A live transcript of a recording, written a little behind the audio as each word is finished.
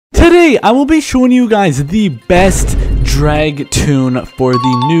Today, I will be showing you guys the best drag tune for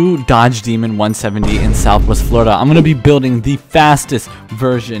the new Dodge Demon 170 in Southwest Florida. I'm going to be building the fastest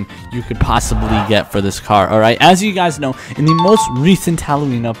version you could possibly get for this car. Alright, as you guys know, in the most recent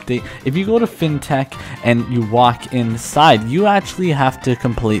Halloween update, if you go to FinTech and you walk inside, you actually have to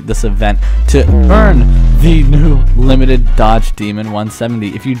complete this event to earn the new limited Dodge Demon 170.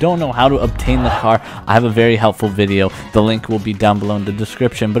 If you don't know how to obtain the car, I have a very helpful video. The link will be down below in the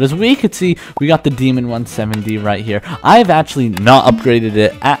description. But as we could see, we got the Demon 170 right here. I've actually not upgraded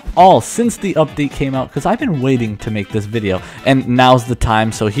it at all since the update came out because I've been waiting to make this video, and now's the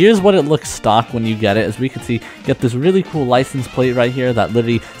time. So here's what it looks stock when you get it. As we can see, get this really cool license plate right here that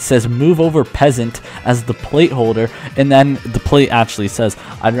literally says "Move Over Peasant" as the plate holder, and then the plate actually says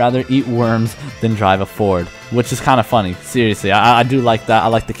 "I'd rather eat worms than drive a Ford," which is kind of funny. Seriously, I do like that. I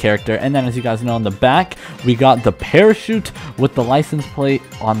like the character. And then, as you guys know, on the back, we got the parachute with the license plate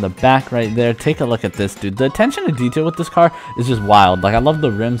on the back right there. Take a look at this, dude. The attention to detail with this car is just wild. Like, I love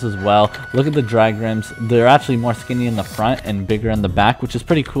the rims as well. Look at the drag rims. They're actually more skinny in the front and bigger in the back, which is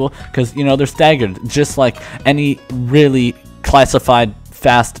pretty cool because, you know, they're staggered just like any really classified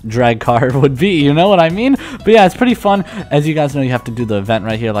fast drag car would be, you know what I mean? But yeah, it's pretty fun. As you guys know, you have to do the event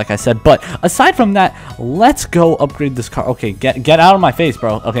right here, like I said. But aside from that, let's go upgrade this car. Okay, get out of my face,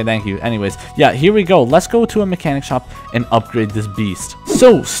 bro. Okay, thank you. Anyways, yeah, here we go. Let's go to a mechanic shop and upgrade this beast.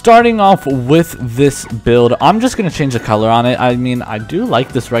 So starting off with this build, I'm just gonna change the color on it. I mean, I do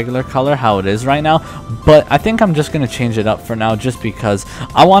like this regular color how it is right now, but I think I'm just gonna change it up for now just because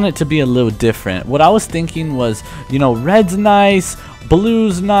I want it to be a little different. What I was thinking was, you know, red's nice,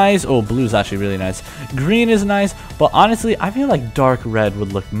 blue's nice. Oh, blue's actually really nice. Green is nice, but honestly, I feel like dark red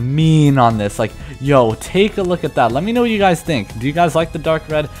would look mean on this. Like, yo, take a look at that. Let me know what you guys think. Do you guys like the dark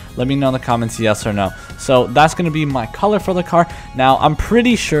red? Let me know in the comments, yes or no. So that's going to be my color for the car. Now, I'm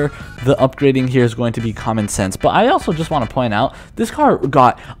pretty sure the upgrading here is going to be common sense, but I also just want to point out this car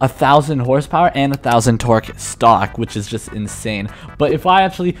got 1,000 horsepower and 1,000 torque stock, which is just insane. But if I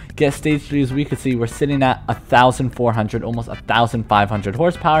actually get stage 3, as we can see, we're sitting at 1,400, almost 1,500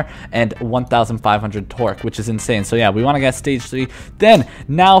 horsepower and 1,500 torque, which is insane. So yeah, we want to get stage 3. Then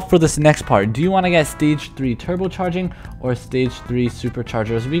now for this next part, do you want to get stage 3 turbocharging or stage 3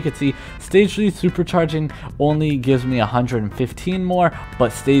 supercharger? As we could see, stage 3 supercharging only gives me 115 more,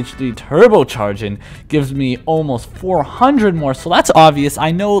 but stage 3 turbocharging gives me almost 400 more. So that's obvious.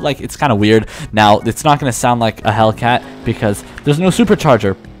 I know, like, it's kind of weird. Now, it's not going to sound like a Hellcat because there's no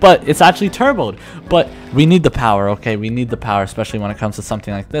supercharger, but it's actually turboed. But we need the power, okay? We need the power, especially when it comes to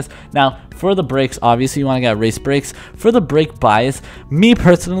something like this. Now, for the brakes, obviously you want to get race brakes. For the brake bias, me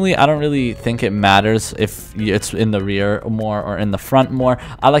personally, I don't really think it matters if it's in the rear more or in the front more.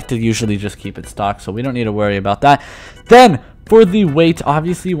 I like to usually just keep it stock, so we don't need to worry about that. Then, for the weight,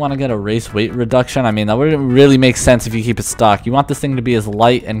 obviously you want to get a race weight reduction. I mean, that wouldn't really make sense if you keep it stock. You want this thing to be as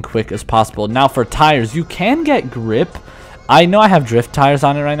light and quick as possible. Now, for tires, you can get grip. I know I have drift tires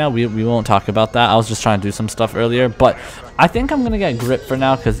on it right now. We won't talk about that. I was just trying to do some stuff earlier, but I think I'm going to get grip for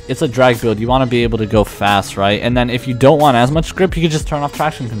now because it's a drag build. You want to be able to go fast, right? And then if you don't want as much grip, you can just turn off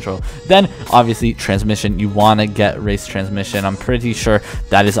traction control. Then, obviously, transmission. You want to get race transmission. I'm pretty sure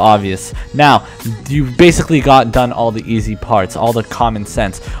that is obvious. Now, you basically got done all the easy parts, all the common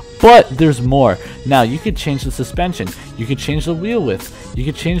sense. But there's more. Now, you could change the suspension. You could change the wheel width. You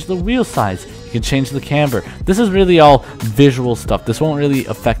could change the wheel size. You can change the camber. This is really all visual stuff. This won't really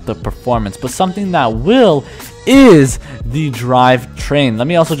affect the performance, but something that will is the drivetrain. Let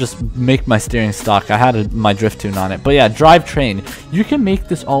me also just make my steering stock. I had my drift tune on it, but yeah, drivetrain. You can make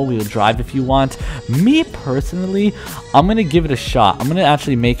this all-wheel drive if you want. Me personally, I'm gonna give it a shot. I'm gonna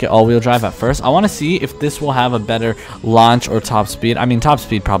actually make it all-wheel drive at first. I want to see if this will have a better launch or top speed. I mean, top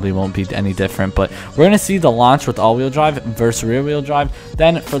speed probably won't be any different, but we're gonna see the launch with all-wheel drive versus rear-wheel drive.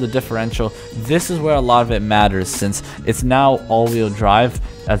 Then for the differential, this is where a lot of it matters since it's now all-wheel drive.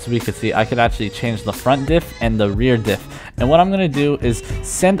 As we could see, I could actually change the front diff and the rear diff. And what I'm going to do is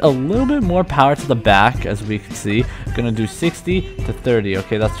send a little bit more power to the back, as we can see. I'm going to do 60 to 30.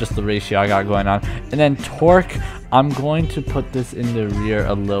 Okay, that's just the ratio I got going on. And then torque, I'm going to put this in the rear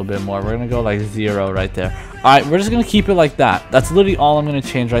a little bit more. We're going to go like 0 right there. Alright, we're just going to keep it like that. That's literally all I'm going to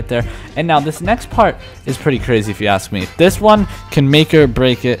change right there. And now this next part is pretty crazy if you ask me. This one can make or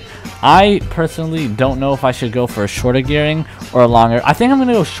break it. I personally don't know if I should go for a shorter gearing or a longer. I think I'm going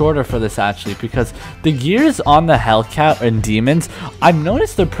to go shorter for this actually because the gears on the Hellcat and Demons, I've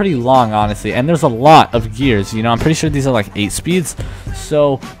noticed they're pretty long honestly. And there's a lot of gears, you know. I'm pretty sure these are like 8 speeds.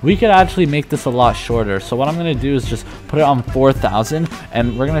 So we could actually make this a lot shorter. So what I'm going to do is just put it on 4,000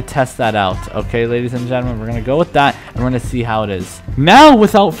 and we're going to test that out. Okay, ladies and gentlemen, we're going to go with that and we're going to see how it is. Now,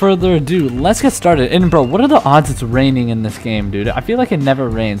 without further ado, let's get started. And bro, what are the odds it's raining in this game, dude? I feel like it never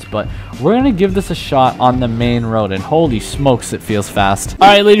rains, but we're going to give this a shot on the main road. And holy smokes, it feels fast. All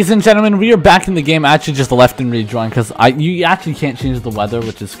right, ladies and gentlemen, we are back in the game. I actually just left and rejoined because you actually can't change the weather,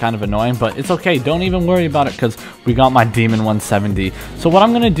 which is kind of annoying, but it's okay. Don't even worry about it because we got my Demon 170. So what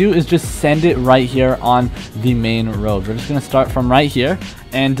I'm going to do is just send it right here on the main road. We're just going to start from right here.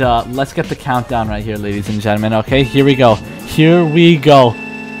 And let's get the countdown right here, ladies and gentlemen. Okay, here we go. Here we go.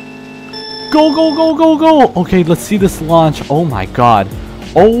 Go, go, go, go, go. Okay, let's see this launch. Oh, my God.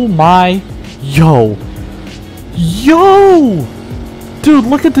 Oh, my. Yo. Yo. Dude,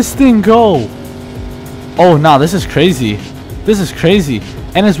 look at this thing go. Oh, no, this is crazy. This is crazy.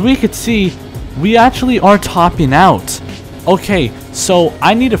 And as we could see, we actually are topping out. Okay, so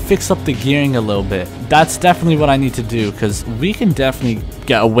I need to fix up the gearing a little bit. That's definitely what I need to do because we can definitely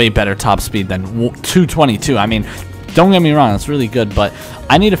get a way better top speed than 222. I mean, don't get me wrong, it's really good, but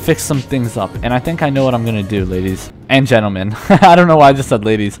I need to fix some things up. And I think I know what I'm going to do, ladies and gentlemen. I don't know why I just said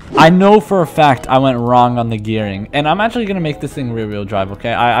ladies. I know for a fact I went wrong on the gearing. And I'm actually going to make this thing rear-wheel drive,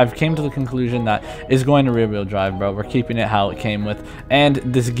 okay? I've came to the conclusion that it's going to rear-wheel drive, bro. We're keeping it how it came with. And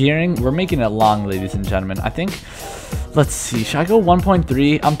this gearing, we're making it long, ladies and gentlemen. I think... Let's see, should I go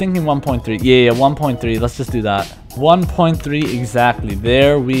 1.3? I'm thinking 1.3. Yeah, 1.3. Let's just do that. 1.3 exactly.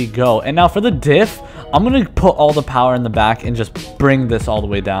 There we go. And now for the diff, I'm going to put all the power in the back and just bring this all the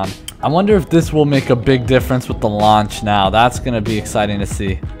way down. I wonder if this will make a big difference with the launch now. That's going to be exciting to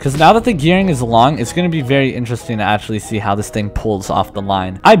see. Because now that the gearing is long, it's going to be very interesting to actually see how this thing pulls off the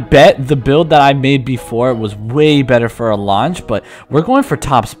line. I bet the build that I made before was way better for a launch, but we're going for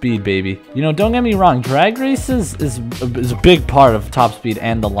top speed, baby. You know, don't get me wrong. Drag races is a big part of top speed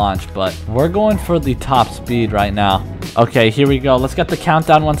and the launch, but we're going for the top speed right now. Okay, here we go. Let's get the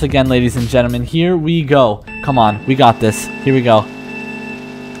countdown once again, ladies and gentlemen. Here we go. Come on, we got this. Here we go.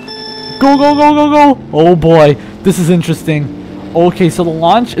 Go, go, go, go, go. Oh, boy. This is interesting. Okay, so the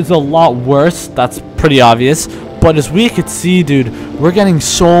launch is a lot worse. That's pretty obvious. But as we could see, dude, we're getting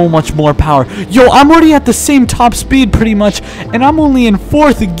so much more power. Yo, I'm already at the same top speed pretty much. And I'm only in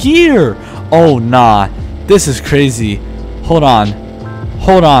 4th gear. Oh, nah. This is crazy. Hold on.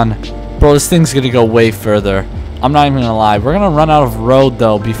 Hold on. Bro, this thing's going to go way further. I'm not even going to lie. We're going to run out of road,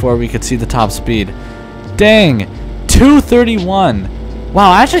 though, before we could see the top speed. Dang. 231.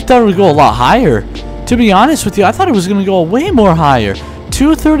 Wow, I actually thought it would go a lot higher. To be honest with you, I thought it was going to go way more higher.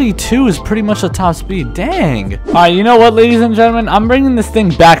 232 is pretty much the top speed. Dang. Alright, you know what, ladies and gentlemen? I'm bringing this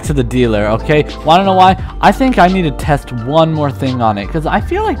thing back to the dealer, okay? Want to know why? I think I need to test one more thing on it, because I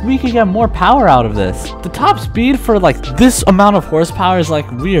feel like we could get more power out of this. The top speed for, like, this amount of horsepower is, like,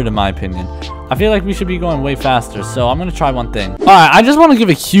 weird in my opinion. I feel like we should be going way faster, so I'm going to try one thing. Alright, I just want to give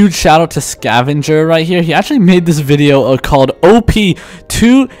a huge shout out to Scavenger right here. He actually made this video called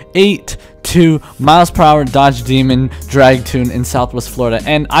OP282 miles per hour Dodge Demon drag tune in Southwest Florida.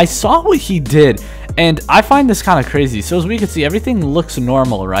 And I saw what he did, and I find this kind of crazy. So as we can see, everything looks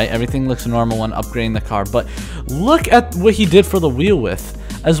normal, right? Everything looks normal when upgrading the car. But look at what he did for the wheel width.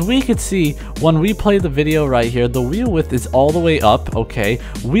 As we could see, when we play the video right here, the wheel width is all the way up, okay?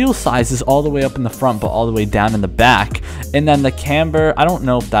 Wheel size is all the way up in the front, but all the way down in the back. And then the camber, I don't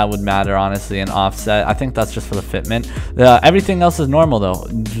know if that would matter, honestly, in offset. I think that's just for the fitment. Everything else is normal, though.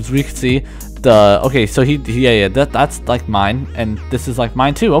 As we could see, okay, so that's like mine, and this is like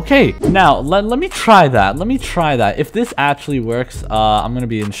mine too. Okay, now let me try that. Let me try that. If this actually works, I'm gonna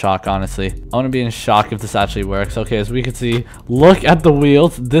be in shock, honestly. I'm gonna be in shock if this actually works. Okay, as we can see, look at the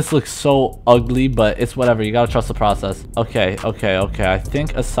wheels. This looks so ugly, but it's whatever. You gotta trust the process. Okay. I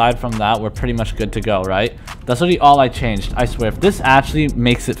think aside from that, we're pretty much good to go, right? That's really all I changed. I swear, if this actually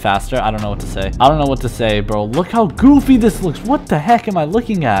makes it faster, I don't know what to say. I don't know what to say, bro. Look how goofy this looks. What the heck am I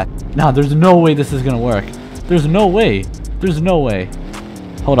looking at? Nah, there's no way this is gonna work. There's no way. There's no way.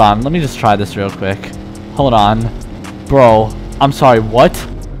 Hold on, let me just try this real quick. Hold on, bro. I'm sorry, what?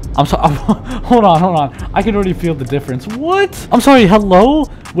 I'm sorry. Hold on. I can already feel the difference. What? I'm sorry, hello?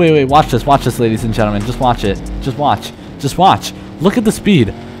 Wait, watch this, ladies and gentlemen. Just watch it. Just watch. Look at the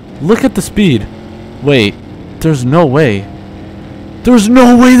speed. Look at the speed. Wait, there's no way. There's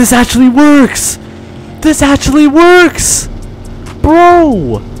no way this actually works. This actually works.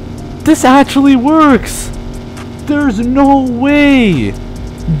 Bro. This actually works. There's no way.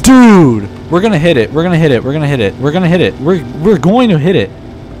 Dude. We're gonna hit it. We're going to hit it.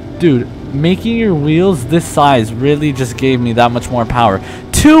 Dude, making your wheels this size really just gave me that much more power.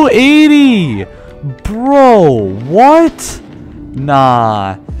 280. Bro, what?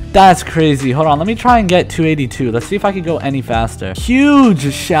 Nah. That's crazy. Hold on, let me try and get 282. Let's see if I can go any faster.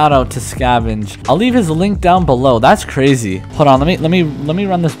 Huge shout out to Scavenge. I'll leave his link down below. That's crazy. Hold on, let me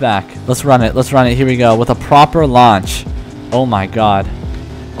run this back. Let's run it. Let's run it. Here we go. With a proper launch. Oh my god.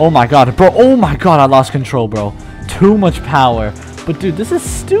 Oh my god, bro. Oh my god, I lost control, bro. Too much power. But dude, this is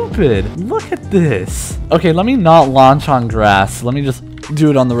stupid. Look at this. Okay, let me not launch on grass. Let me just do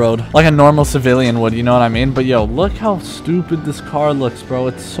it on the road like a normal civilian would, you know what I mean? But yo, look how stupid this car looks, bro.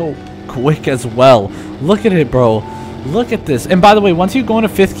 It's so quick as well. Look at it, bro. Look at this. And by the way, once you go into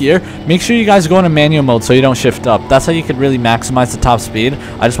 5th gear, make sure you guys go into manual mode so you don't shift up. That's how you could really maximize the top speed.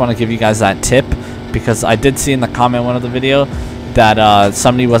 I just want to give you guys that tip because I did see in the comment one of the video that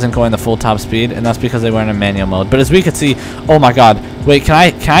somebody wasn't going the full top speed, and that's because they were in a manual mode. But as we could see, oh my god, wait, can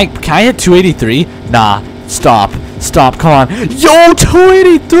I hit 283? Nah, stop, come on. Yo,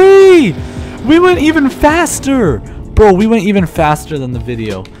 283! We went even faster, bro. We went even faster than the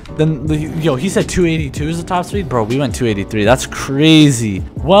video. Yo, he said 282 is the top speed, bro. We went 283. That's crazy.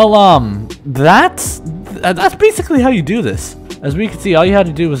 Well, that's basically how you do this. As we can see, all you had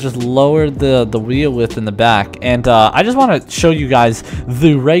to do was just lower the wheel width in the back. And I just want to show you guys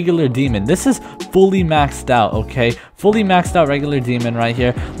the regular demon. This is fully maxed out, okay? Fully maxed out regular demon right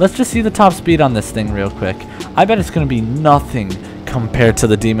here. Let's just see the top speed on this thing real quick. I bet it's going to be nothing compared to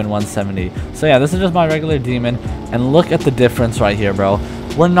the Demon 170. So yeah, this is just my regular demon. And look at the difference right here, bro.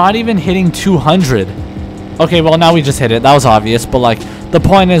 We're not even hitting 200. Okay, well, now we just hit it. That was obvious. But like, the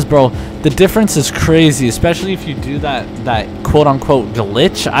point is, bro, the difference is crazy, especially if you do that quote-unquote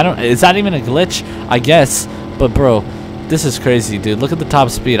glitch. Is that even a glitch? I guess. But bro, this is crazy, dude. Look at the top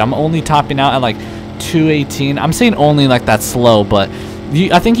speed. I'm only topping out at like 218. I'm saying only like that slow, but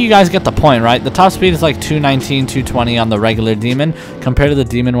I think you guys get the point, right? The top speed is like 219, 220 on the regular demon compared to the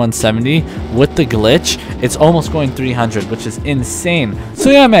Demon 170. With the glitch, it's almost going 300, which is insane. So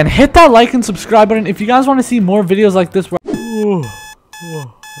yeah, man, hit that like and subscribe button if you guys want to see more videos like this.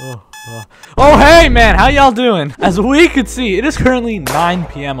 Oh, hey, man, how y'all doing? As we could see, it is currently 9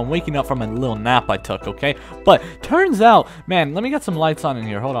 p.m. I'm waking up from a little nap I took, okay? But turns out, man, let me get some lights on in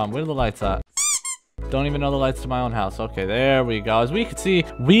here. Hold on, where are the lights at? Don't even know the lights to my own house. Okay, there we go. As we can see,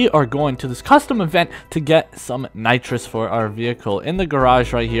 we are going to this custom event to get some nitrous for our vehicle. In the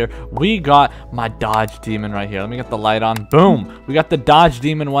garage right here, we got my Dodge Demon right here. Let me get the light on. Boom! We got the Dodge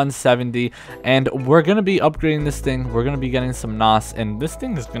Demon 170, and we're going to be upgrading this thing. We're going to be getting some NOS, and this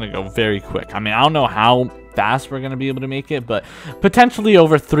thing is going to go very quick. I mean, I don't know how fast we're going to be able to make it, but potentially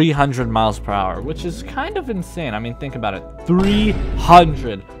over 300 miles per hour, which is kind of insane. I mean, think about it.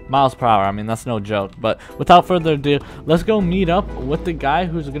 300 miles per hour. I mean, that's no joke. But without further ado, let's go meet up with the guy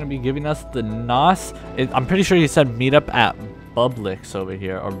who's going to be giving us the NOS. I'm pretty sure he said meet up at Publix over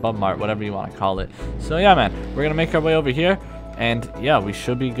here, or Bubmart, whatever you want to call it. So yeah, man, we're going to make our way over here. And yeah, we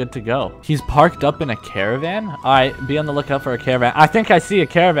should be good to go. He's parked up in a caravan. All right, be on the lookout for a caravan. I think I see a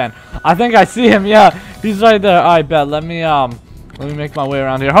caravan. I think I see him. Yeah, he's right there. All right, bet. Let me make my way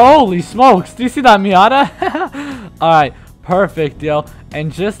around here. Holy smokes! Do you see that Miata? All right, perfect, yo.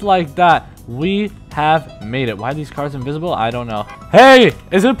 And just like that, we have made it. Why are these cars invisible? I don't know. Hey,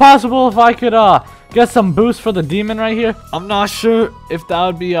 is it possible if I could get some boost for the demon right here? I'm not sure if that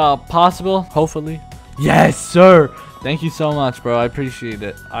would be possible. Hopefully. Yes, sir. Thank you so much, bro. I appreciate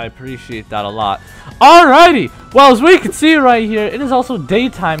it. I appreciate that a lot. Alrighty. Well, as we can see right here, it is also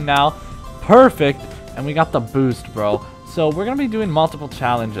daytime now. Perfect. And we got the boost, bro. So we're going to be doing multiple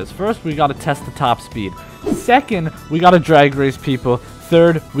challenges. First, we got to test the top speed. Second, we got to drag race people.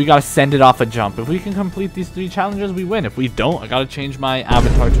 Third, we got to send it off a jump. If we can complete these 3 challenges, we win. If we don't, I got to change my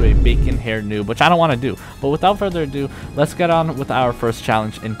avatar to a bacon hair noob, which I don't want to do. But without further ado, let's get on with our first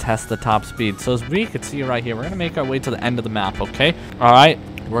challenge and test the top speed. So as we can see right here, we're going to make our way to the end of the map, okay? All right,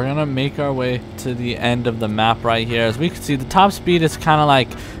 we're going to make our way to the end of the map right here. As we can see, the top speed is kind of like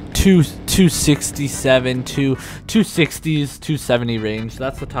 267, 260s, 270 range.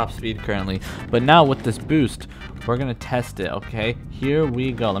 That's the top speed currently. But now with this boost, we're gonna test it, okay? Here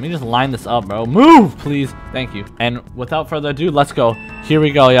we go. Let me just line this up, bro. Move, please. Thank you. And without further ado, let's go. Here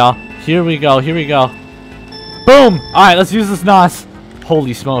we go, y'all. Here we go. Here we go. Boom! All right, let's use this NOS.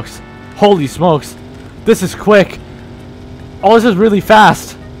 Holy smokes. Holy smokes. This is quick. Oh, this is really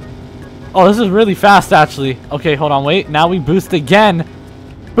fast. Oh, this is really fast, actually. Okay, hold on. Wait. Now we boost again.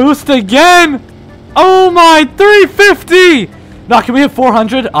 Boost again! Oh, my. 350! No, can we hit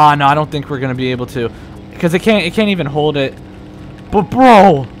 400? Ah, no, I don't think we're going to be able to. Because it can't even hold it. But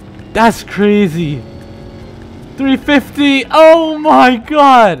bro, that's crazy. 350. Oh my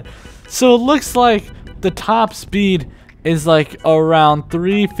god. So it looks like the top speed is like around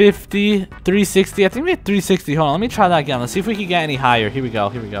 350, 360. I think we had 360. Hold on, let me try that again. Let's see if we can get any higher. Here we go,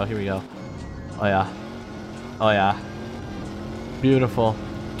 here we go, here we go. Oh yeah. Oh yeah. Beautiful.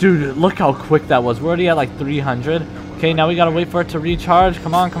 Dude, look how quick that was. We're already at like 300. Okay, now we gotta wait for it to recharge.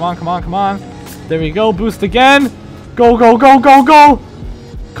 Come on, come on, come on, come on. There we go. Boost again. Go, go, go, go, go.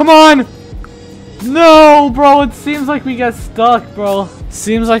 Come on. No, bro. It seems like we get stuck, bro.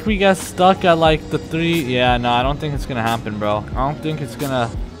 Seems like we get stuck at like the 3. Yeah, no, I don't think it's gonna happen, bro. I don't think it's gonna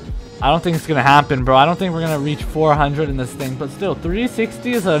happen, bro. I don't think we're gonna reach 400 in this thing. But still,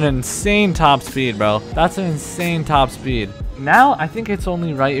 360 is an insane top speed, bro. That's an insane top speed. Now, I think it's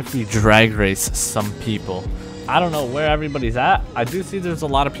only right if we drag race some people. I don't know where everybody's at. I do see there's a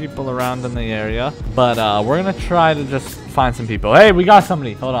lot of people around in the area, but we're gonna try to just find some people. Hey, we got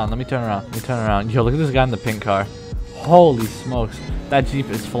somebody. Hold on, let me turn around. Let me turn around. Yo, look at this guy in the pink car. Holy smokes, that Jeep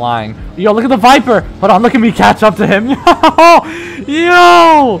is flying. Yo, look at the Viper. Hold on, look at me catch up to him.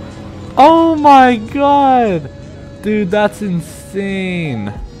 Yo, oh my god, dude, that's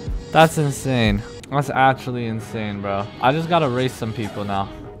insane. That's insane. That's actually insane, bro. I just gotta race some people now.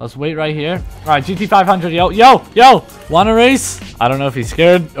 Let's wait right here. All right, GT500, yo, yo, yo. Want to race? I don't know if he's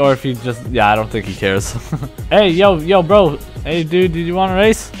scared or if he just, yeah, I don't think he cares. Hey, yo, yo, bro. Hey, dude, did you want to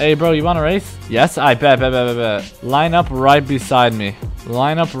race? Hey, bro, you want to race? Yes, I bet. Line up right beside me.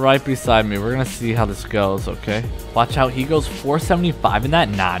 Line up right beside me. We're going to see how this goes, okay? Watch out. He goes 475 in that?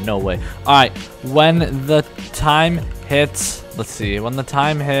 Nah, no way. All right, when the time hits, let's see. When the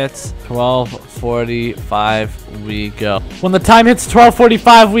time hits 12:45, we go. When the time hits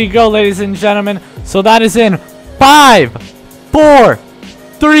 12:45, we go, ladies and gentlemen. So that is in 5, 4,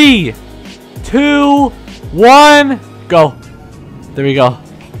 3, 2, 1, go. There we go.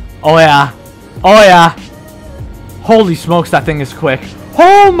 Oh yeah. Oh yeah. Holy smokes, that thing is quick.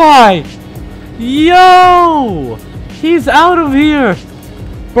 Oh my. Yo. He's out of here.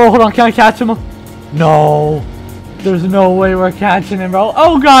 Bro, hold on. Can I catch him? No. There's no way we're catching him, bro.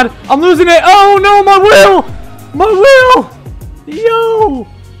 Oh god. I'm losing it. Oh no, my wheel. My wheel. Yo.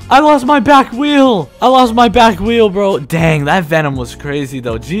 I lost my back wheel. I lost my back wheel, bro. Dang, that Venom was crazy,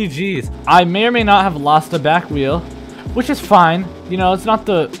 though. GG's. I may or may not have lost a back wheel, which is fine. You know, it's not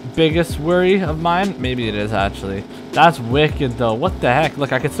the biggest worry of mine. Maybe it is, actually. That's wicked, though. What the heck?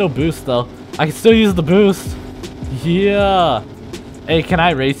 Look, I can still boost, though. I can still use the boost. Yeah. Hey, can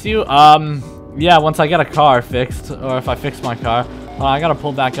I race you? Yeah, once I get a car fixed, or if I fix my car. I gotta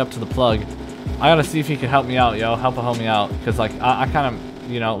pull back up to the plug. I gotta see if he can help me out, yo. Help me out. Because, like, I kind of,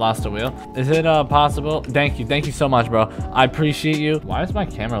 you know, lost a wheel. Is it possible? Thank you so much, bro. I appreciate you. Why does my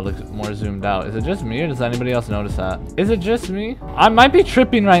camera look more zoomed out? Is it just me, or does anybody else notice that? Is it just me? I might be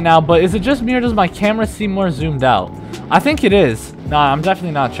tripping right now, but is it just me, or does my camera seem more zoomed out? I think it is. Nah, I'm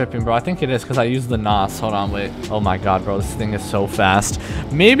definitely not tripping, bro. I think it is because I use the NOS. Hold on, wait. Oh my god, bro, this thing is so fast.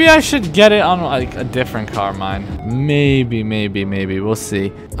 Maybe I should get it on like a different car, mine. Maybe. We'll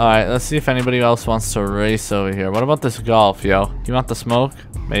see. All right, let's see if anybody else wants to race over here. What about this Golf, yo? You want the smoke?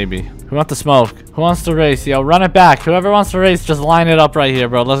 Maybe. Who wants the smoke? Who wants to race? Yo, run it back. Whoever wants to race, just line it up right here,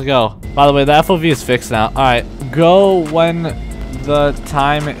 bro. Let's go. By the way, the FOV is fixed now. All right, go when the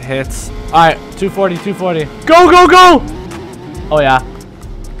time hits. All right, 240. Go. Oh yeah.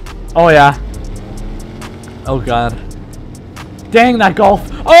 Oh god. Dang, that Golf.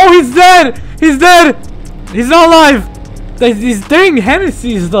 Oh, he's dead. He's not alive. These dang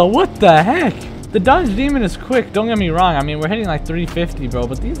Hennessy's though. What the heck? The Dodge Demon is quick, don't get me wrong. I mean, we're hitting like 350, bro,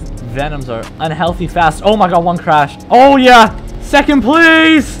 but these Venoms are unhealthy fast. Oh my god, one crash. Oh yeah, second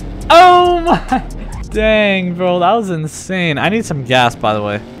place. Oh my. Dang, bro, that was insane. I need some gas, by the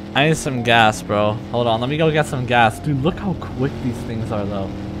way. I need some gas, bro. Hold on, let me go get some gas. Dude, look how quick these things are, though.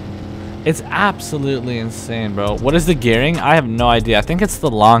 It's absolutely insane, bro. What is the gearing? I have no idea. I think it's the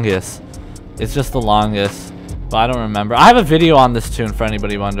longest. It's just the longest. But I don't remember. I have a video on this tune for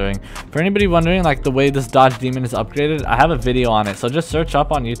anybody wondering. For anybody wondering, like, the way this Dodge Demon is upgraded, I have a video on it. So just search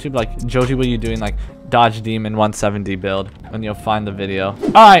up on YouTube, like, JoJewyd doing, like, Dodge Demon 170 build, and you'll find the video.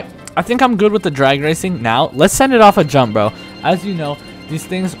 Alright, I think I'm good with the drag racing. Now, let's send it off a jump, bro. As you know, these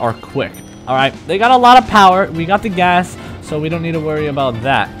things are quick. Alright, they got a lot of power. We got the gas, so we don't need to worry about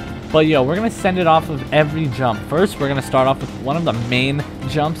that. But, yo, we're going to send it off of every jump. First, we're going to start off with one of the main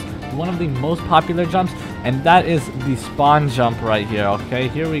jumps, one of the most popular jumps, and that is the spawn jump right here, okay?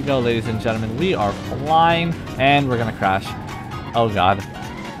 Here we go, ladies and gentlemen. We are flying, and we're gonna crash. Oh god.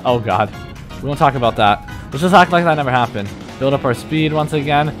 Oh god. We won't talk about that. Let's just act like that never happened. Build up our speed once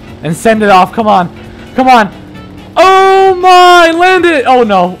again, and send it off. Come on. Come on. Oh my! Land it! Oh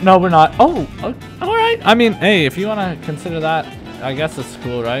no. No, we're not. Oh, alright. I mean, hey, if you want to consider that I guess it's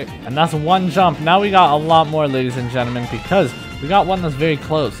cool, right? And that's one jump. Now we got a lot more, ladies and gentlemen, because we got one that's very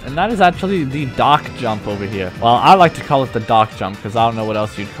close. And that is actually the dock jump over here. Well, I like to call it the dock jump because I don't know what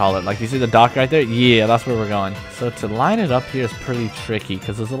else you'd call it. Like, you see the dock right there? Yeah, that's where we're going. So to line it up here is pretty tricky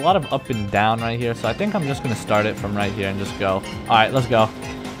because there's a lot of up and down right here. So I think I'm just going to start it from right here and just go. All right, let's go.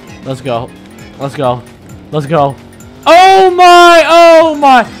 Let's go. Let's go. Let's go. Oh my! Oh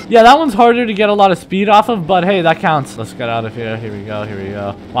my! Yeah, that one's harder to get a lot of speed off of, but hey, that counts. Let's get out of here. Here we go. Here we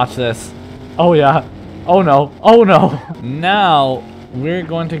go. Watch this. Oh yeah. Oh no. Oh no. Now we're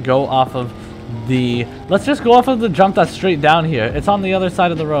going to go off of the... Let's just go off of the jump that's straight down here. It's on the other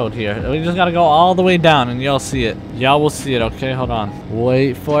side of the road here. We just gotta go all the way down and y'all see it. Y'all will see it, okay? Hold on.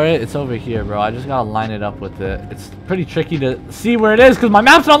 Wait for it. It's over here, bro. I just gotta line it up with it. It's pretty tricky to see where it is because my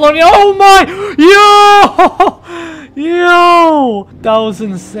map's not loading. Oh my! Yo! Yo! That was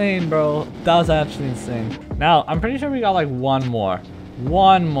insane, bro. That was actually insane. Now, I'm pretty sure we got like one more.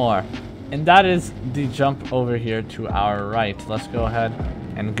 One more. And that is the jump over here to our right. Let's go ahead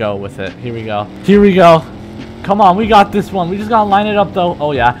and go with it. Here we go. Here we go. Come on, we got this one. We just gotta line it up though.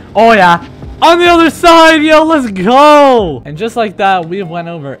 Oh yeah. Oh yeah. On the other side, yo, let's go. And just like that, we have went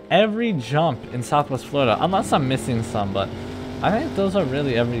over every jump in Southwest Florida. Unless I'm missing some, but I think those are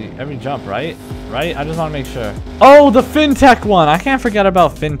really every jump, right? Right? I just want to make sure. Oh, the FinTech one. I can't forget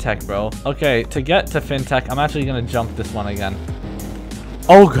about FinTech, bro. Okay, to get to FinTech, I'm actually going to jump this one again.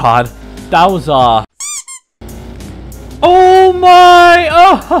 Oh, God. That was, Oh, my.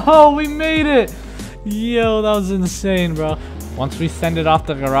 Oh, we made it. Yo, that was insane, bro. Once we send it off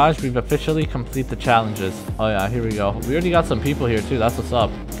the garage, we've officially complete the challenges. Oh, yeah, here we go. We already got some people here, too. That's what's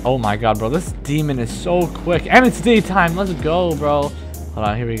up. Oh, my God, bro. This demon is so quick. And it's daytime. Let's go, bro. Hold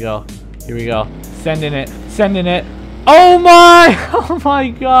on. Here we go. Here we go. Sending it. Sending it. Oh, my. Oh, my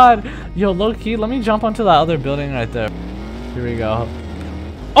God. Yo, low-key, let me jump onto that other building right there. Here we go.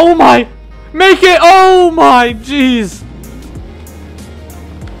 Oh, my. Make it. Oh, my. Jeez.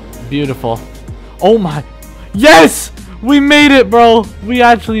 Beautiful. Oh, my. Yes. We made it, bro. We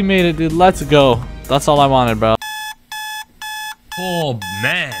actually made it, dude. Let's go. That's all I wanted, bro. Oh,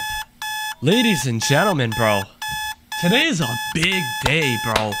 man. Ladies and gentlemen, bro. Today is a big day,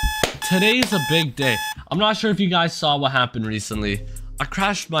 bro. Today's a big day. I'm not sure if you guys saw what happened recently. I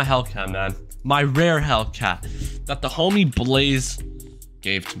crashed my Hellcat, man. My rare Hellcat that the homie Blaze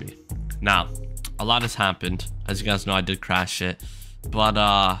gave to me. Now, a lot has happened. As you guys know, I did crash it. But,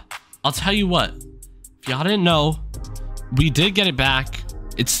 I'll tell you what. If y'all didn't know, we did get it back.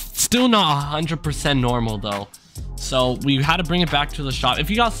 It's still not 100% normal though. So we had to bring it back to the shop. If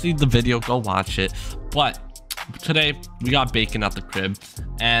you guys see the video, go watch it. But today we got bacon at the crib.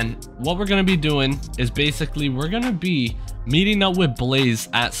 And what we're going to be doing is basically we're going to be meeting up with Blaze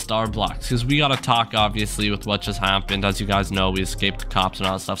at Starblocks. Because we got to talk obviously with what just happened. As you guys know, we escaped the cops and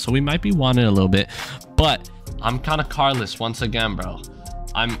all that stuff. So we might be wanted a little bit. But I'm kind of carless once again, bro.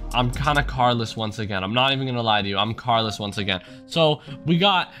 I'm kind of carless once again. I'm not even gonna lie to you. I'm carless once again. So we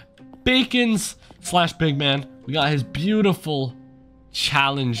got Bacon's / Big Man. We got his beautiful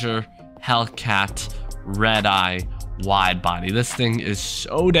Challenger Hellcat red eye wide body. This thing is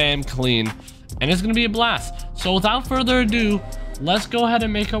so damn clean, and it's gonna be a blast. So without further ado, let's go ahead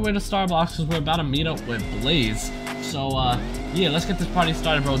and make our way to Starbucks because we're about to meet up with Blaze. So yeah, let's get this party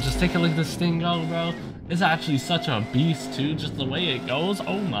started, bro. Just take a look at this thing go, bro. It's actually such a beast too, just the way it goes.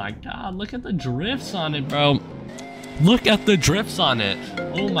 Oh my God, look at the drifts on it, bro. Look at the drifts on it.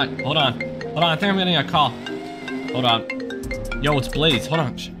 Oh my, hold on, I think I'm getting a call. Hold on. Yo, it's Blaze, hold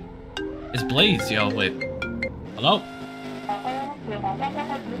on. It's Blaze, yo, wait. Hello?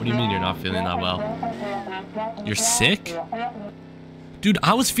 What do you mean you're not feeling that well? You're sick? Dude,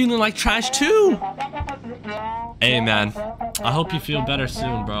 I was feeling like trash too. Hey man, I hope you feel better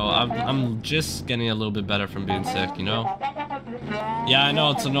soon, bro. I'm just getting a little bit better from being sick, you know? Yeah, I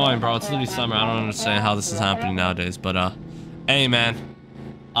know it's annoying, bro. It's literally summer. I don't understand how this is happening nowadays, but hey man.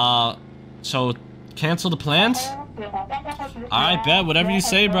 So cancel the plans? Alright, bet. Whatever you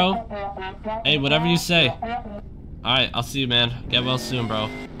say, bro. Hey, whatever you say. Alright, I'll see you, man. Get well soon, bro.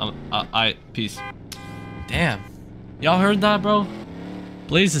 Alright, peace. Damn. Y'all heard that, bro?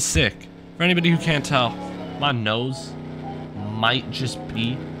 Blaze is sick. For anybody who can't tell, my nose might just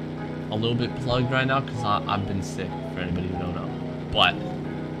be a little bit plugged right now because I've been sick, for anybody who don't know. But,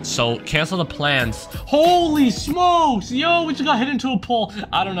 so, cancel the plans. Holy smokes! Yo, we just got hit into a pole.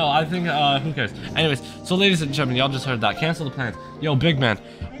 I don't know. I think, who cares? Anyways, so ladies and gentlemen, y'all just heard that. Cancel the plans. Yo, big man,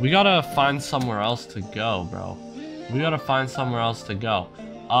 we gotta find somewhere else to go, bro. We gotta find somewhere else to go.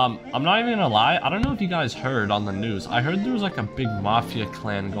 I'm not even gonna lie, I don't know if you guys heard on the news. I heard there was like a big mafia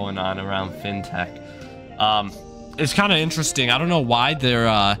clan going on around FinTech. it's kind of interesting. I don't know why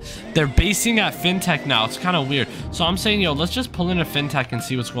they're basing at fintech now. It's kind of weird. So I'm saying, yo, let's just pull in a fintech and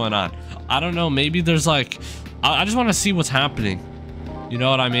see what's going on. I don't know. Maybe there's like, I just want to see what's happening. You know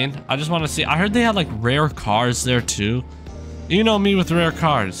what I mean? I just want to see. I heard they had like rare cars there too. You know me with rare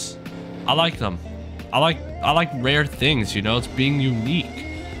cars. I like them. I like rare things. You know, it's being unique.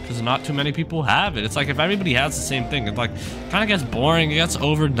 Because not too many people have it. It's like if everybody has the same thing, it like kind of gets boring. It gets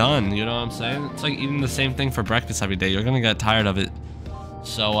overdone. You know what I'm saying? It's like eating the same thing for breakfast every day. You're gonna get tired of it.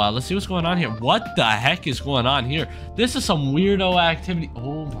 So let's see what's going on here. What the heck is going on here? This is some weirdo activity.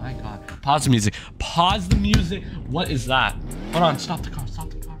 Oh my god. Pause the music. Pause the music. What is that? Hold on. Stop the car. Stop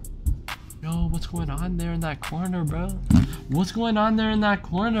the car. Yo, what's going on there in that corner, bro? What's going on there in that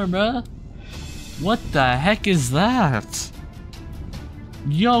corner, bro? What the heck is that?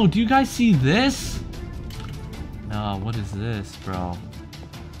 Yo, do you guys see this? No, what is this, bro?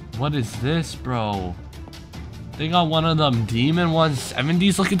 What is this, bro? They got one of them Demon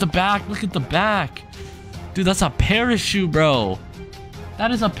 170s. Look at the back. Look at the back. Dude, that's a parachute, bro.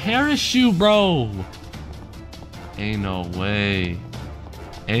 That is a parachute, bro. Ain't no way.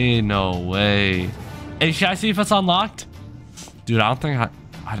 Ain't no way. Hey, should I see if it's unlocked? Dude, I don't think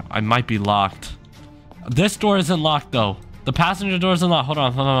I might be locked. This door isn't locked, though. The passenger door isn't locked. Hold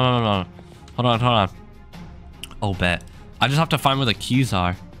on. Oh, bet. I just have to find where the keys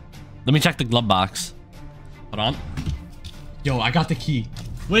are. Let me check the glove box. Hold on. Yo, I got the key.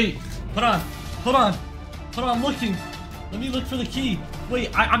 Wait, hold on. I'm looking. Let me look for the key. Wait,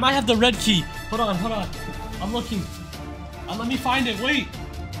 I might have the red key. Hold on. I'm looking. Let me find it. Wait.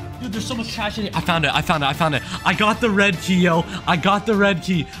 Dude, there's so much trash in here. I found it. I got the red key, yo. I got the red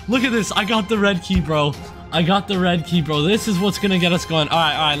key. Look at this. I got the red key, bro. This is what's gonna get us going. All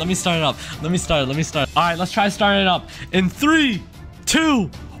right. Let me start it up. Let me start. All right, let's try starting it up. In 3, 2,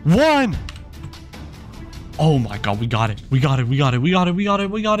 1. Oh my god, we got it. We got it.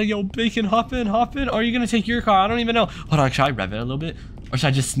 Yo, Bacon, hop in. Are you gonna take your car? I don't even know. Hold on, should I rev it a little bit? Or should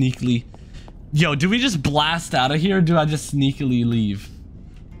I just sneakily? Yo, do we just blast out of here, or do I just sneakily leave?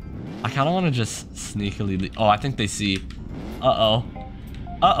 I kind of want to just sneakily leave. Oh, I think they see. Uh-oh.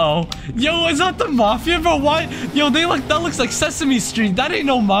 Yo, is that the mafia, bro? Why? Yo, that looks like Sesame Street. That ain't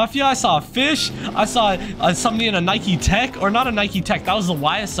no mafia. I saw a fish. I saw somebody in a Nike Tech. Or not a Nike Tech. That was the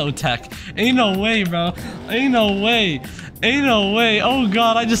YSO Tech. Ain't no way, bro. Ain't no way. Oh,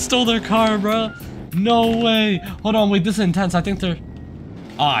 God. I just stole their car, bro. No way. Hold on. Wait, this is intense. I think they're...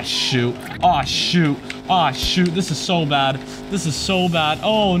 Aw, shoot. This is so bad.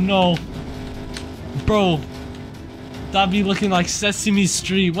 Oh, no. Bro. That'd be looking like Sesame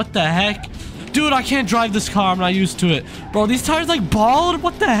Street. What the heck? Dude, I can't drive this car. I'm not used to it. Bro, these tires like bald?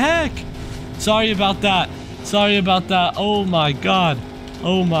 What the heck? Sorry about that. Oh my god.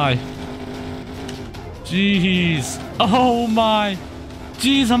 Oh my. Jeez. Oh my.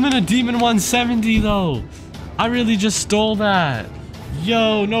 Jeez, I'm in a Demon 170 though. I really just stole that.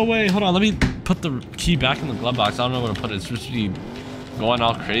 Yo, no way. Hold on, let me put the key back in the glove box. I don't know where to put it. It's just be going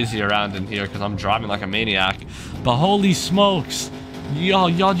all crazy around in here because I'm driving like a maniac. But holy smokes.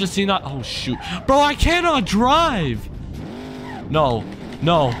 Y'all just seen that? Oh, shoot. Bro, I cannot drive. No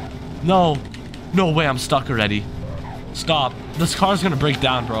way, I'm stuck already. Stop. This car's gonna break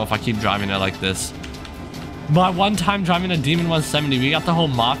down, bro, if I keep driving it like this. My one time driving a Demon 170, we got the whole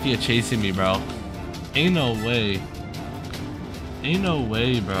mafia chasing me, bro. Ain't no way,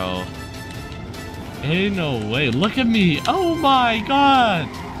 bro. Ain't no way. Look at me. Oh my god.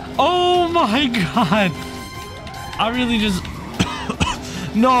 I really just...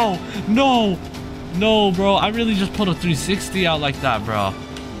 No, bro. I really just put a 360 out like that, bro.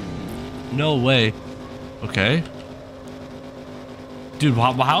 No way. Okay. Dude,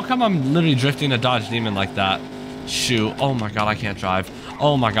 how come I'm literally drifting a Dodge Demon like that? Shoot. Oh my god, I can't drive.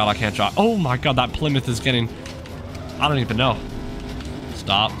 Oh my god, that Plymouth is getting... I don't even know.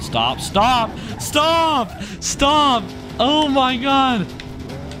 Stop. Oh my god.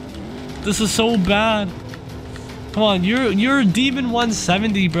 This is so bad. Come on, you're a Demon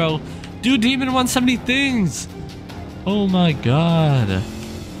 170, bro. Do Demon 170 things. Oh my god.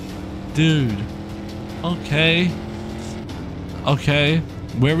 Dude. Okay.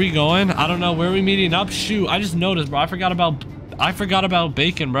 Where are we going? I don't know. Where are we meeting up? Shoot, I just noticed, bro. I forgot about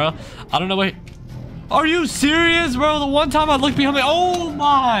Bacon, bro. I don't know. Wait. Are you serious, bro? The one time I looked behind me. Oh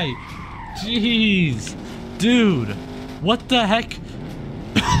my. Jeez. Dude. What the heck?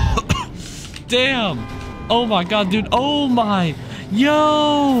 Damn. Oh my god, dude. Oh my.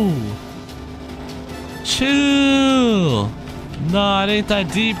 Yo. Chill. Nah, it ain't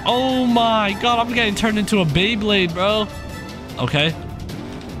that deep. Oh my god, I'm getting turned into a Beyblade, bro. Okay.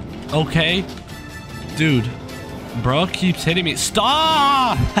 Dude. Bro keeps hitting me.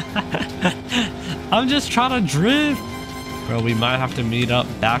 Stop! I'm just trying to drift. Bro, we might have to meet up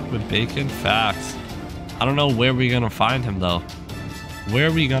back with Bacon. Facts. I don't know where we're gonna find him though. Where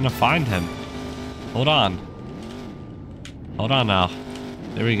are we gonna find him? Hold on. Hold on now.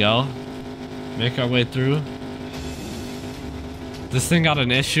 There we go. Make our way through. This thing got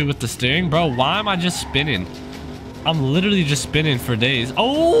an issue with the steering. Bro, why am I just spinning? I'm literally just spinning for days.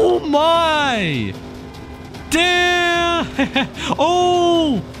 Oh my! Damn!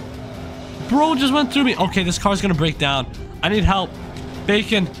 Oh! Bro just went through me. Okay, this car's gonna break down. I need help.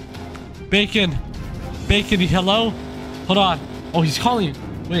 Bacon. Bacon. Bacon, hello? Hold on. Oh, he's calling.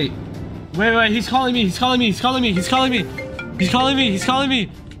 Wait. Wait. He's calling me. He's calling me. He's calling me. He's calling me. He's calling me. He's calling me.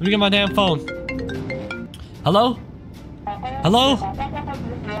 Let me get my damn phone. Hello? Hello?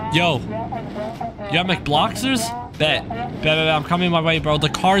 Yo. You have McBloxers? Bet. I'm coming my way, bro. The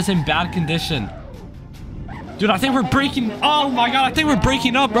car's in bad condition. Dude, I think we're breaking. Oh my god, I think we're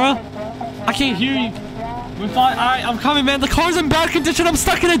breaking up, bro. I can't hear you. We're fine. Alright, I'm coming, man. The car's in bad condition. I'm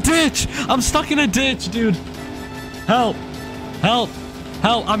stuck in a ditch. I'm stuck in a ditch, dude. Help. Help.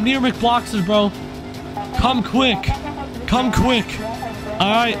 Help. I'm near McBloxers, bro. Come quick. Come quick.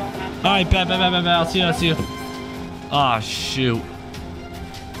 Alright. Alright, bet. I'll see you. Ah, shoot.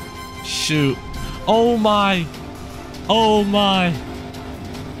 Shoot. Oh my. Oh my.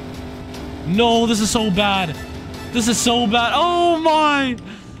 No, this is so bad. This is so bad. Oh my.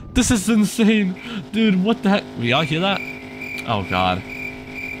 This is insane. Dude, what the heck? Y'all hear that? Oh god.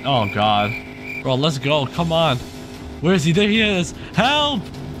 Oh god. Bro, let's go. Come on. Where is he? There he is. Help!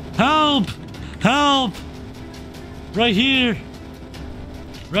 Help! Help! Right here.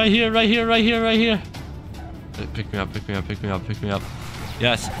 Right here. Pick me up.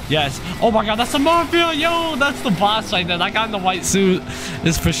 Yes. Oh my god, that's the mafia! Yo, that's the boss right there. That guy in the white suit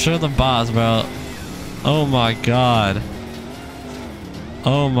is for sure the boss, bro. Oh my god.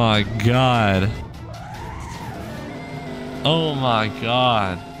 Oh my god. Oh my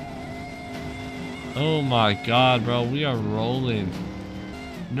god. Oh my god, bro. We are rolling.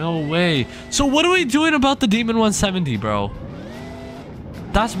 No way. So what are we doing about the Demon 170, bro?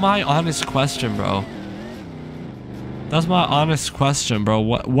 That's my honest question, bro. That's my honest question, bro.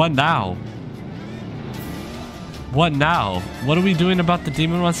 What now? What now? What are we doing about the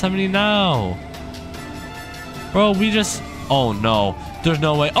Demon 170 now? Bro, we just... Oh, no. There's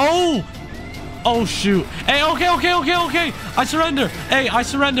no way. Oh! Oh, shoot. Hey, okay. I surrender. Hey, I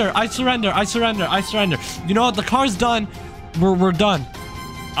surrender. You know what? The car's done. We're done.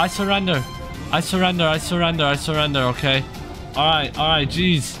 I surrender, okay? Alright,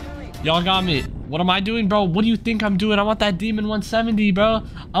 jeez. Y'all got me. What am I doing, bro? What do you think I'm doing? I want that Demon 170, bro.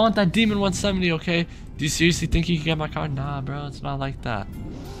 I want that Demon 170, okay? Do you seriously think you can get my car? Nah, bro. It's not like that.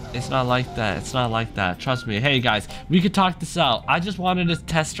 It's not like that. Trust me. Hey, guys. We could talk this out. I just wanted to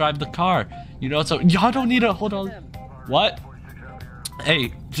test drive the car. You know, so y'all don't need to... Hold on. What?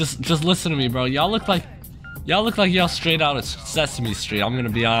 Hey, just listen to me, bro. Y'all look like y'all straight out of Sesame Street. I'm gonna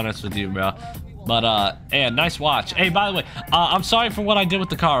be honest with you, bro. But hey, nice watch. Hey, by the way, I'm sorry for what I did with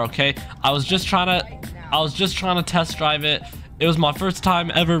the car, okay? I was just trying to test drive it. It was my first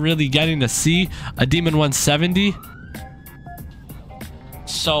time ever really getting to see a Demon 170.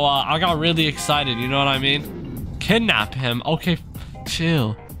 So I got really excited, you know what I mean? Kidnap him. Okay,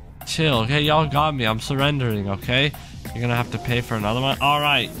 chill. Okay, y'all got me. I'm surrendering, okay? You're gonna have to pay for another one. All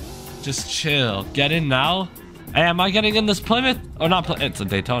right, just chill. Get in now. Hey, am I getting in this Plymouth? Or not Plymouth? It's a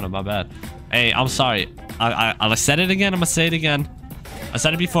Daytona, my bad. Hey, I'm sorry. I said it again. I'm gonna say it again. I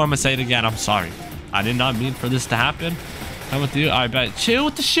said it before. I'm gonna say it again. I'm sorry. I did not mean for this to happen. I'm with you. All right, bet. Chill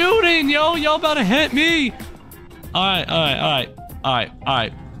with the shooting, yo. Y'all about to hit me. All right.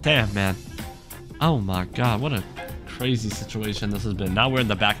 Damn, man. Oh my god, what a crazy situation this has been. Now we're in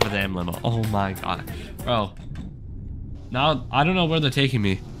the back of the damn limo. Oh my god, bro. Now I don't know where they're taking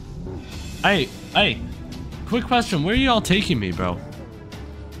me. Hey. Quick question. Where are y'all taking me, bro?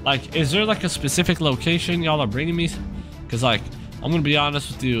 Like, is there like a specific location y'all are bringing me? Cause like, I'm gonna be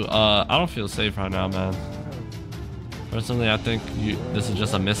honest with you. I don't feel safe right now, man. Personally, I think this is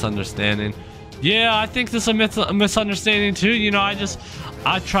just a misunderstanding. Yeah, I think this is a misunderstanding too. You know, I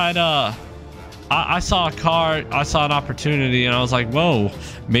saw a car, I saw an opportunity, and I was like, whoa,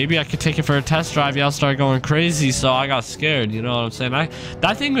 maybe I could take it for a test drive. Y'all started going crazy, so I got scared. You know what I'm saying?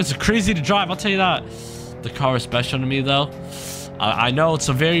 That thing was crazy to drive. I'll tell you that. The car is special to me, though. I know it's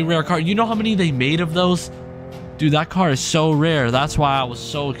a very rare car. You know how many they made of those? Dude, that car is so rare. That's why I was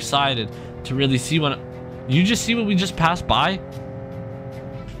so excited to really see one. You just see what we just passed by?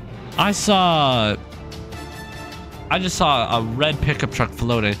 I saw I just saw a red pickup truck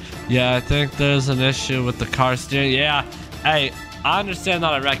floating. Yeah, I think there's an issue with the car steering. Yeah, hey, I understand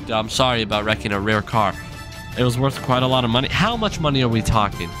that I wrecked it. I'm sorry about wrecking a rare car. It was worth quite a lot of money. How much money are we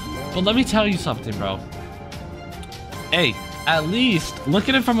talking? But let me tell you something, bro. Hey, at least look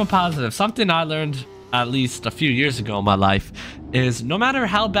at it from a positive. Something I learned at least a few years ago in my life is no matter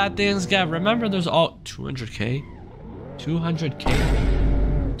how bad things get, remember there's all 200K,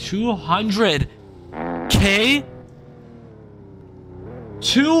 200K, 200K,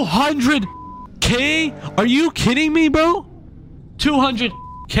 200K. Are you kidding me, bro?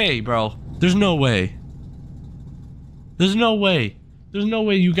 200K, bro. There's no way. There's no way. There's no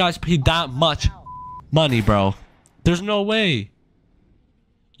way you guys paid that much money, bro. There's no way.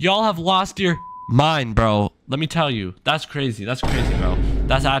 Y'all have lost your mind, bro. Let me tell you. That's crazy. That's crazy, bro.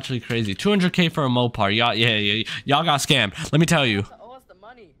 That's actually crazy. 200K for a Mopar. Y'all, yeah. Y'all got scammed. Let me tell you.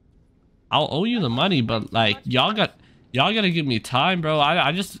 I'll owe you the money, but like y'all gotta give me time, bro.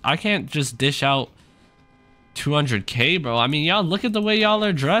 I can't just dish out 200K, bro. I mean, y'all look at the way y'all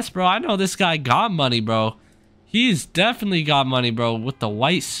are dressed, bro. I know this guy got money, bro. He's definitely got money, bro, with the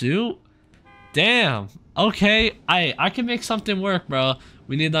white suit. Damn. Okay, I can make something work, bro.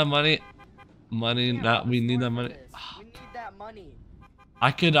 We need that money. We need that money. We need that money.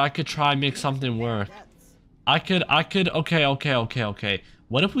 I could try and make something work. I could okay.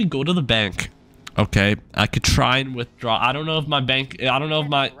 What if we go to the bank? Okay, I could try and withdraw. I don't know if my bank, I don't know if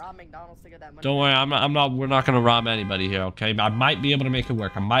my, don't worry, we're not gonna rob anybody here, okay? I might be able to make it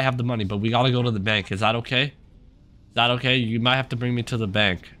work. I might have the money, but we gotta go to the bank. Is that okay? Is that okay? You might have to bring me to the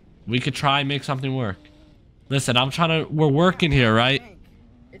bank. We could try and make something work. Listen, we're working here, right?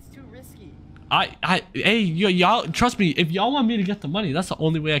 It's too risky. Hey, y'all, trust me, if y'all want me to get the money, that's the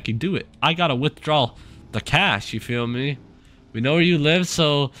only way I can do it. I gotta withdraw the cash, you feel me? We know where you live,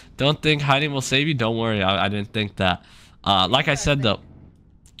 so don't think hiding will save you. Don't worry, I didn't think that. Like I said, though,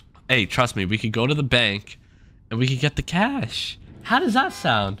 hey, trust me, we could go to the bank and we could get the cash. How does that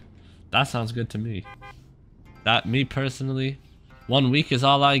sound? That sounds good to me. Me personally, 1 week is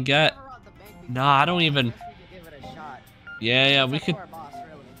all I get. Nah, I don't even. Yeah, we could.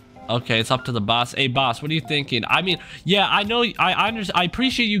 Okay, it's up to the boss. Hey, boss, what are you thinking? I mean, yeah, I know, I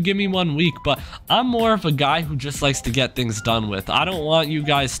appreciate you give me 1 week, but I'm more of a guy who just likes to get things done with. I don't want you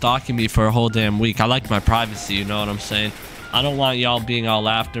guys stalking me for a whole damn week. I like my privacy, you know what I'm saying? I don't want y'all being all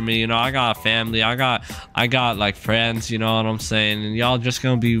after me, you know? I got a family, I got like friends, you know what I'm saying? And y'all just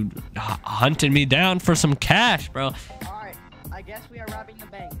gonna be hunting me down for some cash, bro. All right, I guess we are robbing the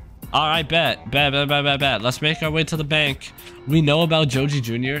bank. All right, bet. Let's make our way to the bank. We know about JoJewyd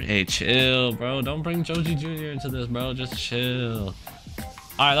Jr. Hey, chill, bro. Don't bring JoJewyd Jr. into this, bro. Just chill.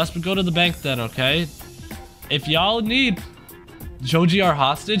 All right, let's go to the bank then, okay? If y'all need JoJewyd our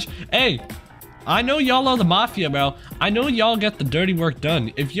hostage, hey, I know y'all are the mafia, bro. I know y'all get the dirty work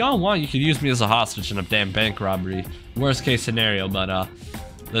done. If y'all want, you could use me as a hostage in a damn bank robbery. Worst case scenario, but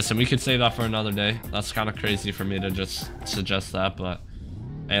listen, we could save that for another day. That's kind of crazy for me to just suggest that, but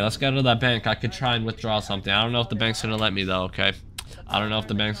hey, let's go to that bank. I could try and withdraw something. I don't know if the bank's gonna let me though, okay? I don't know if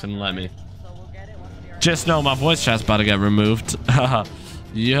the bank's gonna let me. Just know my voice chat's about to get removed.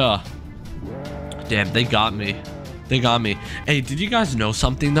 Yeah. Damn, they got me. They got me. Hey, did you guys know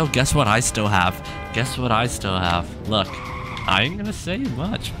something though? Guess what I still have? Guess what I still have? Look, I ain't gonna say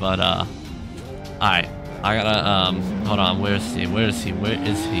much, but alright. I gotta hold on, where is he? Where is he? Where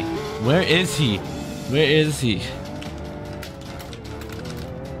is he? Where is he? Where is he?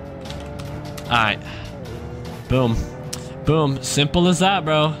 Alright. Boom. Boom. Simple as that,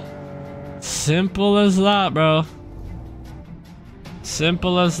 bro. Simple as that, bro.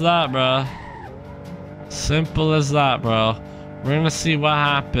 Simple as that, bro. Simple as that, bro. We're gonna see what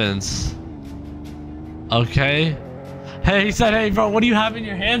happens. Okay. Hey, he said, hey, bro, what do you have in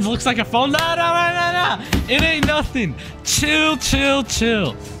your hands? Looks like a phone. No. It ain't nothing. Chill. Chill.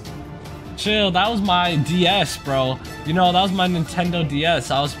 That was my DS, bro. You know, that was my Nintendo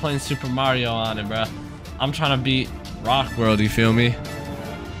DS. I was playing Super Mario on it, bro. I'm trying to beat Rock World, you feel me?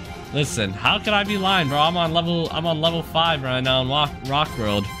 Listen, how could I be lying, bro? I'm on level 5 right now in Rock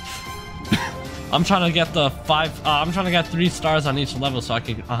World. I'm trying to get I'm trying to get 3 stars on each level so I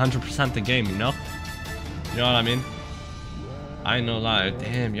can 100% the game, you know? You know what I mean? I ain't no lie.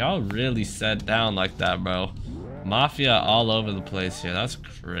 Damn, y'all really set down like that, bro. Mafia all over the place here. That's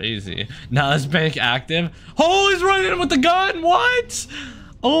crazy. Now this bank active. Oh, he's running with the gun. What?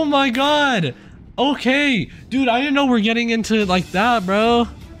 Oh my god. Okay, dude, I didn't know we're getting into it like that, bro.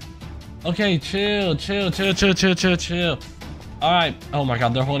 Okay, chill. All right. Oh my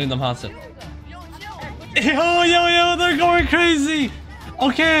god, they're holding them hostage. Yo, they're going crazy.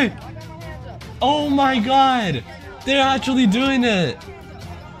 Okay. Oh my god. They're actually doing it.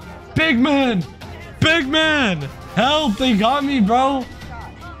 Big man. Big man. Help. They got me, bro.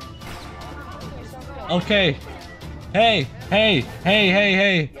 Okay. Hey. Hey. Hey. Hey.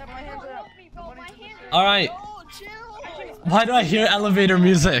 Hey. All right. Why do I hear elevator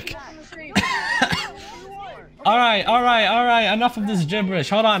music? All right. Enough of this gibberish.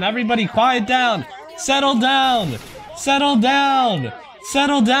 Hold on. Everybody quiet down. Settle down. Settle down.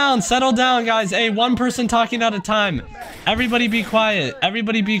 Settle down. Settle down, guys. Hey, one person talking at a time. Everybody be quiet.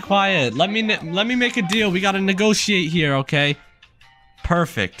 Everybody be quiet. Let me make a deal. We got to negotiate here, okay?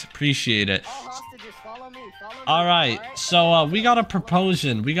 Perfect. Appreciate it. All right. So, we got a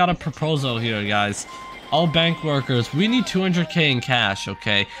proposition. We got a proposal here, guys. All bank workers, we need 200K in cash,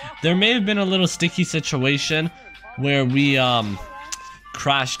 okay? There may have been a little sticky situation where we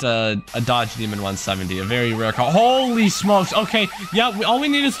crashed a Dodge Demon 170, a very rare car. Holy smokes. Okay, yeah, all we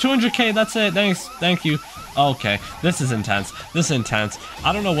need is 200K. That's it. Thanks. Thank you. Okay, this is intense. This is intense.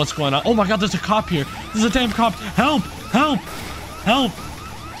 I don't know what's going on. Oh my god, there's a cop here. There's a damn cop. Help! Help! Help!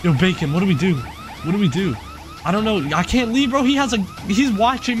 Yo, Bacon, what do we do? What do we do? I don't know. I can't leave, bro. He's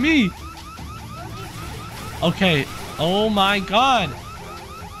watching me. Okay. Oh my god.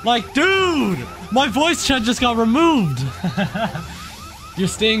 Like, dude, my voice chat just got removed. You're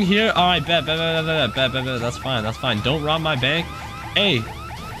staying here? Alright, bet. That's fine. That's fine. Don't rob my bank. Hey,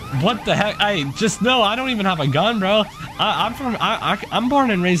 what the heck? No, I don't even have a gun, bro. I'm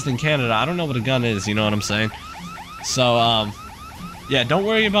born and raised in Canada. I don't know what a gun is, you know what I'm saying? So, yeah, don't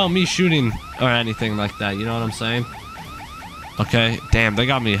worry about me shooting or anything like that, you know what I'm saying? Okay, damn, they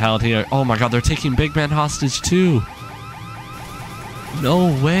got me held here. Oh my god, they're taking Big Man hostage too.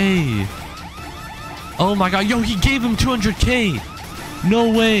 No way. Oh my god, yo, he gave him 200K. No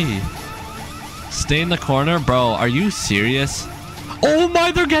way. Stay in the corner, bro. Are you serious? Oh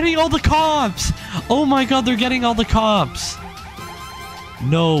my, they're getting all the cops. Oh my god, they're getting all the cops.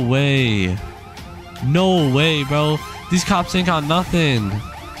 No way. No way, bro. These cops ain't got nothing.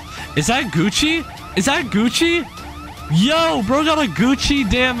 Is that Gucci? Is that Gucci? Yo, bro got a Gucci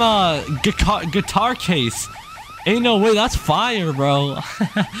damn guitar case. Ain't no way, that's fire, bro.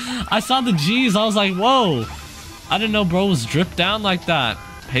 I saw the G's, I was like, whoa. I didn't know bro was dripped down like that.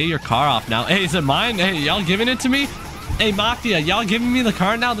 Pay your car off now. Hey, is it mine? Hey, y'all giving it to me? Hey, Mafia, y'all giving me the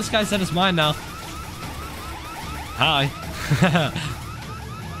car now? This guy said it's mine now. Hi.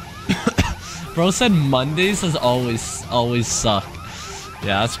 Bro said Mondays has always sucked.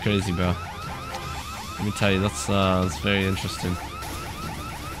 Yeah, that's crazy, bro. Let me tell you, that's very interesting.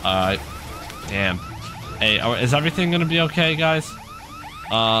 Alright. Damn. Hey, is everything gonna be okay, guys?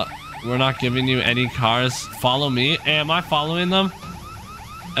 We're not giving you any cars. Follow me. Hey, am I following them?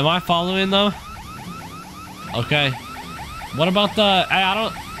 Am I following them? Okay. What about the... Hey, I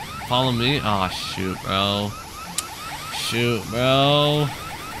don't... Follow me? Oh, shoot, bro. Shoot, bro.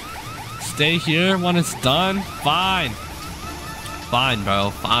 Stay here when it's done? Fine. Fine, bro.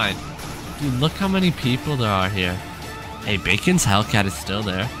 Fine. Dude, look how many people there are here. Hey, Bacon's Hellcat is still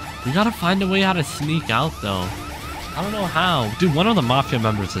there. We gotta find a way how to sneak out, though. I don't know how. Dude, one of the Mafia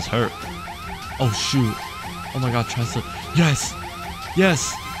members is hurt. Oh, shoot. Oh, my God. Try to... Yes.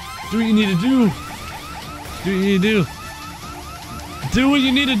 Yes. Do what you need to do. Do what you need to do. Do what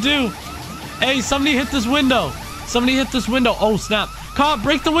you need to do. Hey, somebody hit this window. Somebody hit this window. Oh, snap. Cop,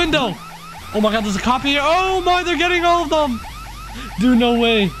 break the window. Oh, my God. There's a cop here. Oh, my. They're getting all of them. Dude, no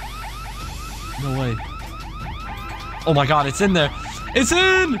way. No way. Oh, my God. It's in there. It's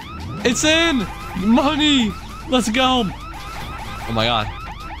in. It's in. Money. Let's go. Oh, my God.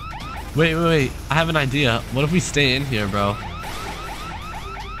 Wait. I have an idea. What if we stay in here, bro?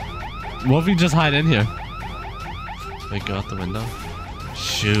 What if we just hide in here? Wait, go out the window.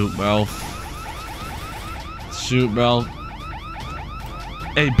 Shoot, bro. Shoot, bro.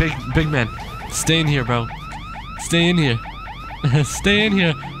 Hey, big man. Stay in here, bro. Stay in here. Stay in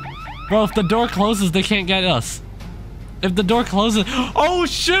here. Bro, if the door closes, they can't get us. If the door closes... Oh,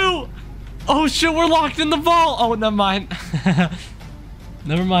 shoot! Oh, shoot, we're locked in the vault! Oh, never mind.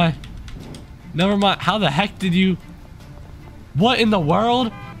 Never mind. Never mind. How the heck did you... What in the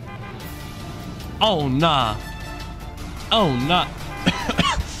world? Oh, nah. Oh, nah.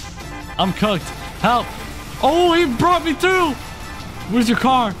 I'm cooked. Help. Oh, he brought me through. Where's your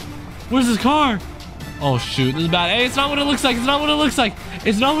car? Where's his car? Oh, shoot. This is bad. Hey, it's not what it looks like. It's not what it looks like.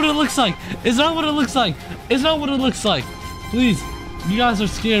 It's not what it looks like. It's not what it looks like. It's not what it looks like. Please. You guys are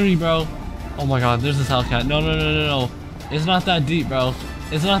scary, bro. Oh, my God. There's this Hellcat. No. It's not that deep, bro.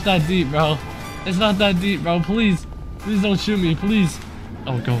 It's not that deep, bro. It's not that deep, bro. Please. Please don't shoot me. Please.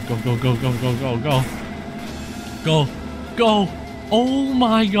 Oh, go. Go. Oh,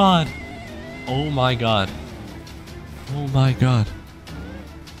 my God. Oh, my God. Oh my god.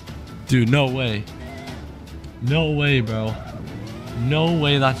 Dude, no way. No way, bro. No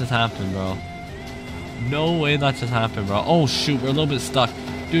way that just happened, bro. No way that just happened, bro. Oh, shoot. We're a little bit stuck.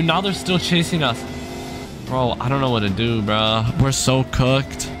 Dude, now they're still chasing us. Bro, I don't know what to do, bro. We're so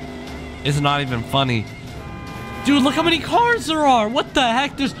cooked. It's not even funny. Dude, look how many cars there are. What the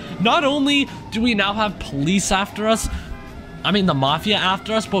heck? There's not only do we now have police after us, I mean the mafia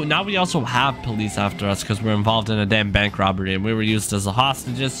after us, but now we also have police after us because we're involved in a damn bank robbery and we were used as the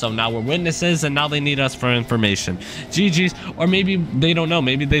hostages. So now we're witnesses and now they need us for information. GG's. Or maybe they don't know.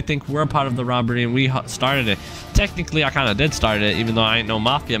 Maybe they think we're a part of the robbery and we started it. Technically, I kind of did start it, even though I ain't no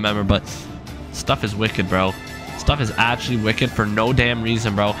mafia member, but stuff is wicked, bro. Stuff is actually wicked for no damn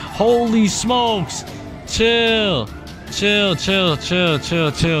reason, bro. Holy smokes. Chill. Chill. Yo,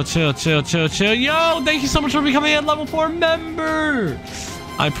 thank you so much for becoming a level 4 member.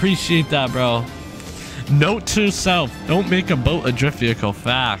 I appreciate that, bro. Note to self, don't make a boat a drift vehicle.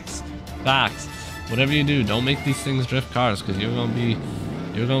 Facts. Whatever you do, don't make these things drift cars, because you're gonna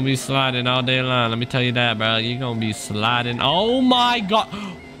be sliding all day long. Let me tell you that, bro. You're gonna be sliding. Oh my god,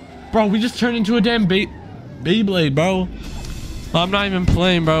 bro, we just turned into a damn Beyblade, bro. I'm not even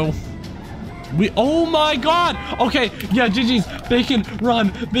playing, bro. Oh my god. Okay, yeah, GG's. Bacon,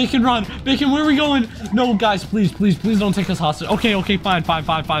 run. Bacon, where are we going? No, guys, please don't take us hostage. Okay, fine.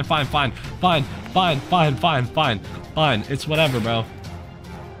 It's whatever, bro.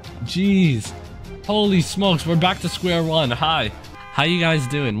 Jeez. Holy smokes, we're back to square one. Hi. How you guys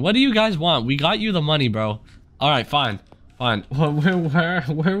doing? What do you guys want? We got you the money, bro. All right, fine. Where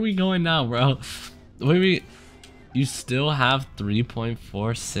are we going now, bro? You still have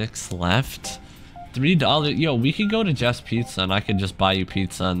 3.46 left? $3. Yo, we could go to Jeff's Pizza and I could just buy you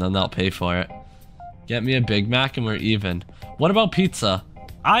pizza and then they'll pay for it. Get me a Big Mac and we're even. What about pizza?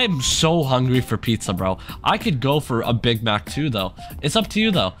 I am so hungry for pizza, bro. I could go for a Big Mac too, though. It's up to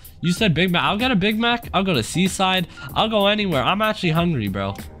you, though. You said Big Mac. I'll get a Big Mac. I'll go to Seaside. I'll go anywhere. I'm actually hungry,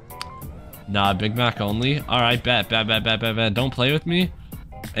 bro. Nah, Big Mac only. All right, bet. Don't play with me.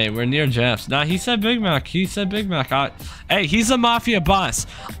 Hey, we're near Jeff's. Nah, he said Big Mac. Hey, he's a mafia boss.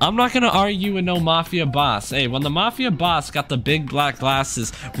 I'm not gonna argue with no mafia boss. Hey, when the mafia boss got the big black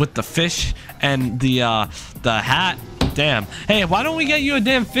glasses with the fish and the hat, damn. Hey, why don't we get you a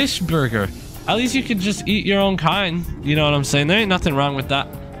damn fish burger? At least you could just eat your own kind. You know what I'm saying? There ain't nothing wrong with that.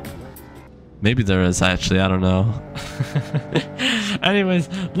 Maybe there is, actually. I don't know. Anyways,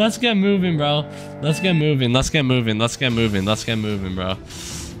 let's get moving, bro. Let's get moving, bro.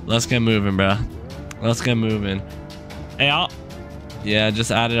 Hey, yeah,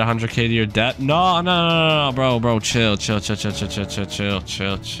 just added 100k to your debt. No, bro. Chill. Chill,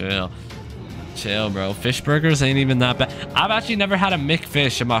 bro. Fish burgers ain't even that bad. I've actually never had a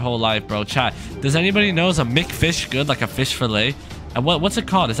McFish in my whole life, bro. Chat, does anybody know is a McFish good, like a fish fillet? And what's it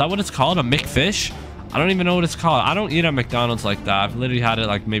called? Is that what it's called? A McFish? I don't even know what it's called. I don't eat at McDonald's like that. I've literally had it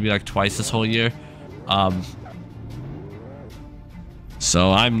like maybe like twice this whole year.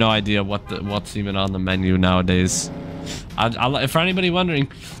 So I have no idea what's even on the menu nowadays. For anybody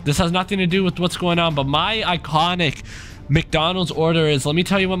wondering, this has nothing to do with what's going on, but my iconic McDonald's order is, let me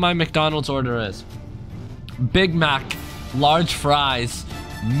tell you what my McDonald's order is. Big Mac, large fries,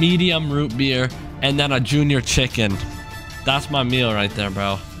 medium root beer, and then a junior chicken. That's my meal right there,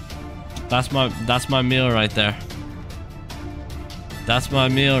 bro. That's my meal right there. That's my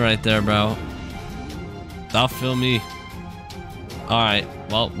meal right there, bro. That'll fill me. Alright,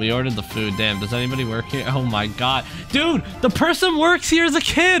 well, we ordered the food. Damn, does anybody work here? Oh my god. Dude, the person works here as a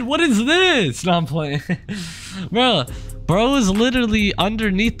kid. What is this? No, I'm playing. Bro is literally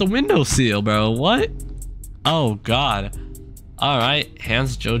underneath the windowsill, bro. What? Oh god. Alright,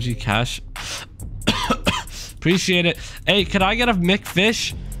 hands Joji cash. Appreciate it. Hey, could I get a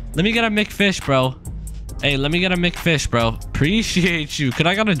McFish? Let me get a McFish, bro. Hey, let me get a McFish, bro. Appreciate you. Could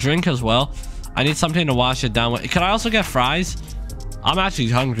I get a drink as well? I need something to wash it down with. Could I also get fries? I'm actually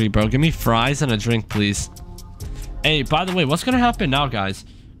hungry, bro. Give me fries and a drink, please. Hey, by the way, what's gonna happen now, guys?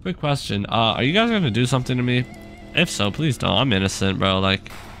 Quick question. Are you guys gonna do something to me? If so, please don't. I'm innocent, bro.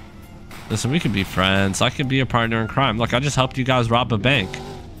 Like, listen, we could be friends. I could be a partner in crime. Look, I just helped you guys rob a bank.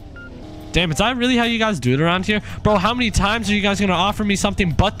 Damn, is that really how you guys do it around here? Bro, how many times are you guys gonna offer me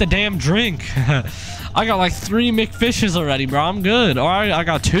something but the damn drink? I got like 3 McFishes already, bro. I'm good. Or I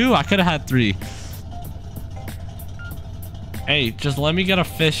got 2. I could have had 3. Hey, just let me get a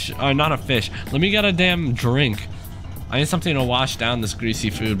fish. Or not a fish. Let me get a damn drink. I need something to wash down this greasy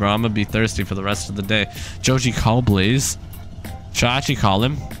food, bro. I'm gonna be thirsty for the rest of the day. Joji, call Blaze. Should I actually call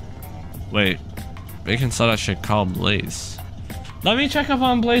him? Wait. Bacon said I should call Blaze. Let me check up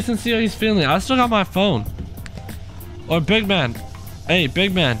on Blaze and see how he's feeling. I still got my phone. Or big man. Hey,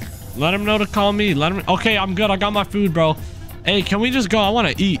 big man. Let him know to call me. Let him. Okay, I'm good. I got my food, bro. Hey, can we just go? I want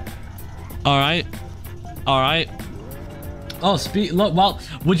to eat. All right. All right. Oh, look, well,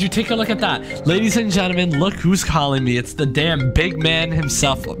 would you take a look at that? Ladies and gentlemen, look who's calling me. It's the damn big man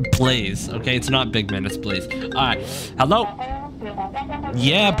himself, Blaze. Okay, it's not big man, it's Blaze. All right. Hello?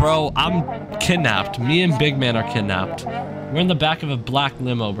 Yeah, bro, I'm kidnapped. Me and big man are kidnapped. We're in the back of a black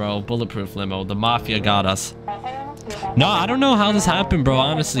limo, bro. Bulletproof limo. The mafia got us. No, I don't know how this happened, bro.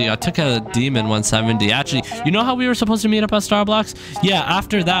 Honestly, I took a Demon 170. Actually, you know how we were supposed to meet up at Starbucks? Yeah,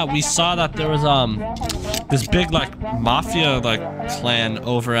 after that, we saw that there was this big like mafia like clan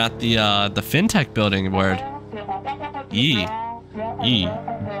over at the fintech building. Word.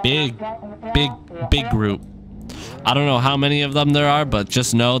 Big group. I don't know how many of them there are, but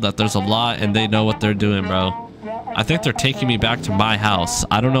just know that there's a lot and they know what they're doing, bro. I think they're taking me back to my house.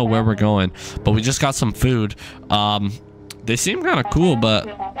 I don't know where we're going, but we just got some food. They seem kind of cool, but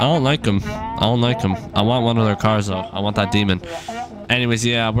I don't like them. I don't like them. I want one of their cars, though. I want that Demon. Anyways,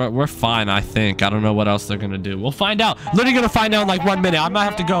 yeah, we're fine, I think. I don't know what else they're going to do. We'll find out. Literally going to find out in like 1 minute. I might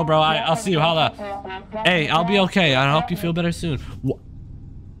have to go, bro. I'll see you. Holla. Hey, I'll be okay. I hope you feel better soon.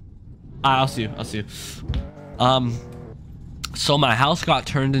 I'll see you. I'll see you. So my house got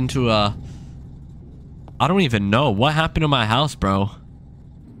turned into a... I don't even know. What happened to my house, bro?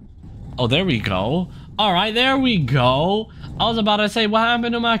 Oh, there we go. All right, there we go. I was about to say, what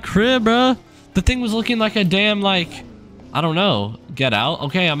happened to my crib, bro? The thing was looking like a damn, like, I don't know. Get out.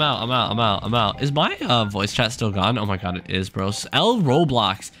 Okay, I'm out. Is my voice chat still gone? Oh my god, it is, bro. L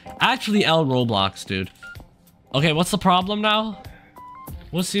Roblox. Actually, L Roblox, dude. Okay, what's the problem now?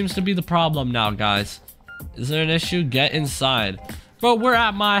 What seems to be the problem now, guys? Is there an issue? Get inside. Bro, we're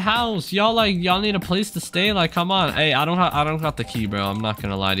at my house. Y'all need a place to stay? Like, come on. Hey, I don't got the key, bro. I'm not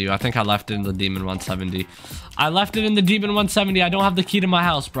gonna lie to you. I think I left it in the Demon 170. I left it in the Demon 170. I don't have the key to my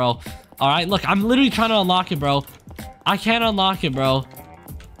house, bro. All right, look, I'm literally trying to unlock it, bro. I can't unlock it, bro.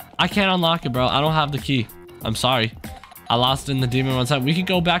 I can't unlock it, bro. I don't have the key. I'm sorry. I lost it in the Demon 170. We could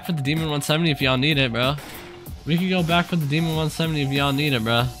go back for the Demon 170 if y'all need it, bro. We could go back for the Demon 170 if y'all need it,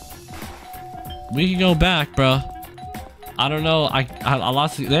 bro. We could go back, bro. I don't know. I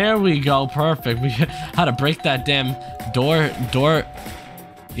lost it. There we go. Perfect. We had to break that damn door.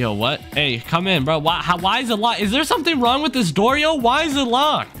 Yo, what? Hey, come in, bro. Why is it locked? Is there something wrong with this door, yo? Why is it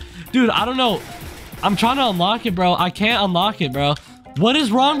locked? Dude, I don't know. I'm trying to unlock it, bro. I can't unlock it, bro. What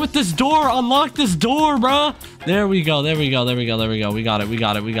is wrong with this door? Unlock this door, bro. There we go. There we go. There we go. There we go. We got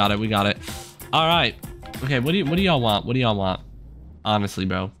it. All right. Okay, what do y'all want? What do y'all want? Honestly,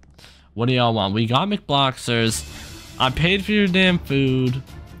 bro. What do y'all want? We got McBloxers. I paid for your damn food.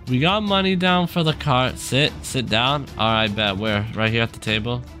 We got money down for the cart. Sit down. All right, bet. Where? Right here at the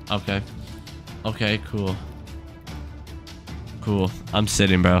table? Okay. Okay, cool. Cool. I'm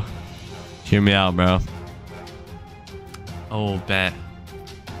sitting, bro. Hear me out, bro. Oh, bet,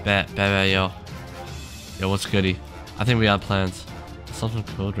 yo. Yo, what's goody? I think we got plans. Something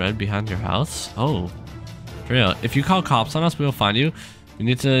code red behind your house? Oh, for real. If you call cops on us, we will find you. We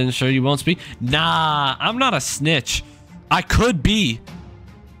need to ensure you won't speak. Nah, I'm not a snitch. I could be.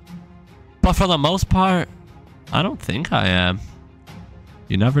 But for the most part, I don't think I am.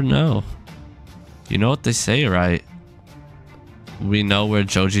 You never know. You know what they say, right? We know where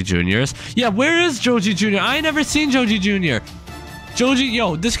JoJewyd Jr. is. Yeah, where is JoJewyd Jr.? I ain't never seen JoJewyd Jr. JoJewyd,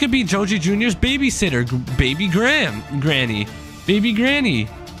 yo, this could be JoJewyd Jr.'s babysitter. Baby Granny. Baby Granny.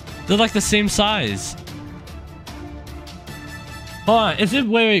 They're like the same size. Hold on, is it,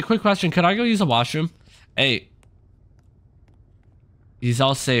 wait, quick question. Could I go use the washroom? Hey. He's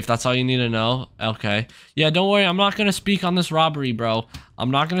all safe. That's all you need to know. Okay. Yeah, don't worry. I'm not going to speak on this robbery, bro. I'm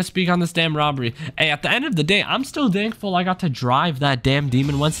not going to speak on this damn robbery. Hey, at the end of the day, I'm still thankful I got to drive that damn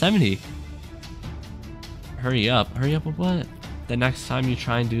Demon 170. Hurry up. Hurry up with what? The next time you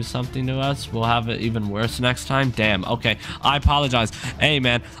try and do something to us, we'll have it even worse next time. Damn. Okay. I apologize. Hey,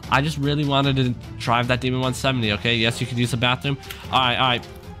 man. I just really wanted to drive that Demon 170, okay? Yes, you could use the bathroom. All right.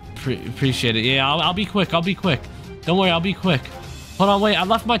 Appreciate it. Yeah, I'll be quick. I'll be quick. Don't worry. I'll be quick. Hold on, wait, I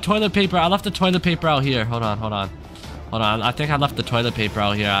left my toilet paper. I left the toilet paper out here. Hold on. I think I left the toilet paper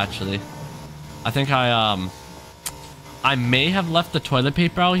out here, actually. I think I may have left the toilet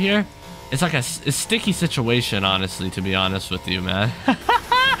paper out here. It's like a sticky situation, honestly, to be honest with you, man.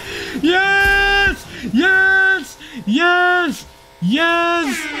 Yes! Yes! Yes!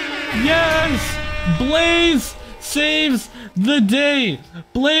 Yes! Yes! Blaze saves the day.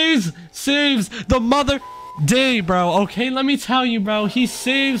 Blaze saves the mother... day, bro. Okay, let me tell you, bro, he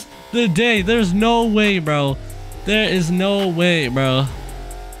saves the day. There's no way, bro. There is no way, bro.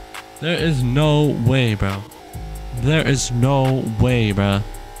 There is no way, bro. There is no way, bro.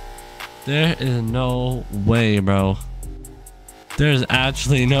 There is no way, bro. There's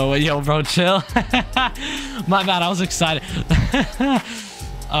actually no way. Yo, bro, chill. My bad, I was excited.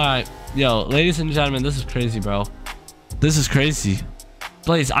 Alright, yo, ladies and gentlemen, this is crazy, bro. This is crazy.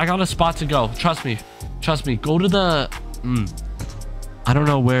 Blaze, I got a spot to go. Trust me. Trust me. Go to the... I don't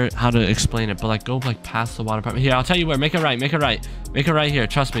know how to explain it, but like go like past the water park. Here, I'll tell you where. Make it right. Make it right. Make it right here.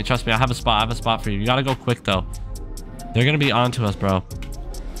 Trust me. Trust me. I have a spot. I have a spot for you. You gotta go quick though. They're gonna be onto us, bro.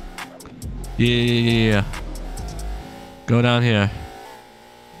 Yeah. Go down here.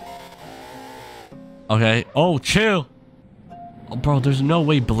 Okay. Oh, chill. Oh, bro, there's no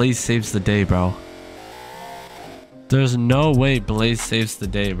way Blaze saves the day, bro. There's no way Blaze saves the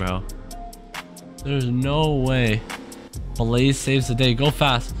day, bro. There's no way Blaze saves the day. Go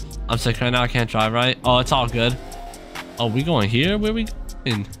fast. I'm sick right now. I can't drive right. Oh, it's all good. Oh, we going here? Where we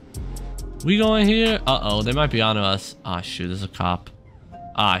going? We going here? Uh-oh, they might be onto us. Ah, shoot, there's a cop.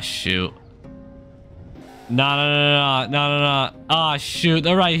 Ah, shoot. No. Ah, shoot,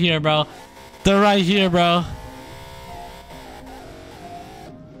 they're right here, bro. They're right here, bro.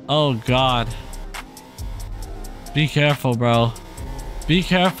 Oh, God. Be careful, bro. Be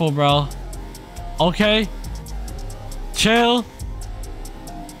careful, bro. Okay. Chill.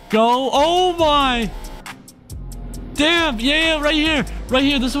 Go. Oh, my. Damn. Yeah, right here. Right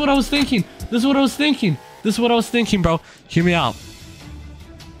here. This is what I was thinking. This is what I was thinking. This is what I was thinking, bro. Hear me out.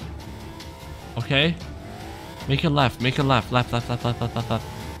 Okay. Make it left. Make it left. Left.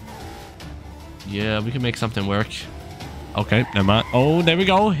 Yeah, we can make something work. Okay, never mind. Oh, there we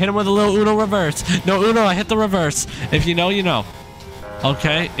go. Hit him with a little Uno reverse. No, Uno, I hit the reverse. If you know, you know.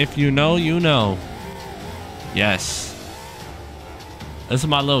 Okay, if you know, you know. Yes. This is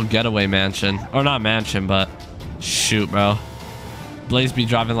my little getaway mansion. Or not mansion, but... Shoot, bro. Blaze be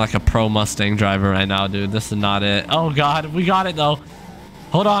driving like a pro Mustang driver right now, dude. This is not it. Oh, God. We got it, though.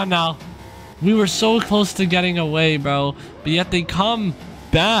 Hold on now. We were so close to getting away, bro. But yet they come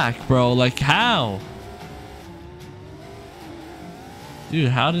back, bro. Like, how? Dude,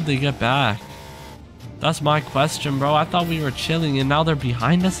 how did they get back? That's my question, bro. I thought we were chilling and now they're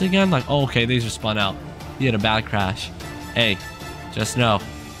behind us again. Like, oh, okay, they just spun out. He had a bad crash. Hey, just know.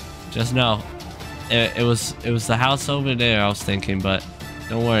 Just know. It was the house over there I was thinking, but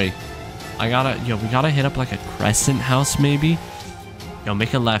don't worry. We gotta hit up like a crescent house maybe. Yo,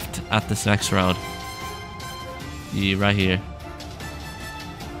 make a left at this next road. Yeah, right here.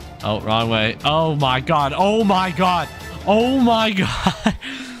 Oh, wrong way. Oh my God. Oh my God. Oh my God.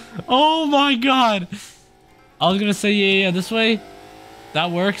 Oh my God. I was gonna say, yeah, this way. That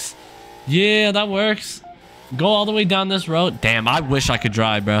works. Yeah, that works. Go all the way down this road. Damn, I wish I could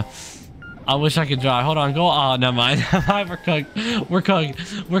drive, bro. I wish I could drive. Hold on, go. Oh, never mind. We're cooked. We're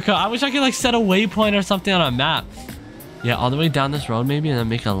cooked. We're cooked. I wish I could like set a waypoint or something on a map. Yeah, all the way down this road maybe, and then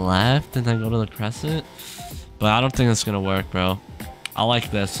make a left and then go to the crescent. But I don't think it's gonna work, bro. I like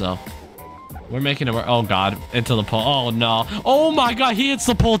this, though. We're making it work. Oh, God. Into the pole. Oh, no. Oh, my God. He hits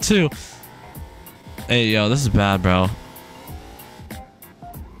the pole, too. Hey, yo. This is bad, bro.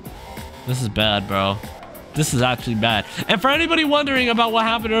 This is bad, bro. This is actually bad. And for anybody wondering about what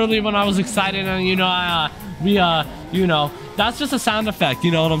happened earlier when I was excited and, you know, that's just a sound effect.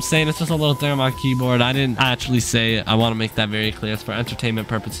 You know what I'm saying? It's just a little thing on my keyboard. I didn't actually say it. I want to make that very clear. It's for entertainment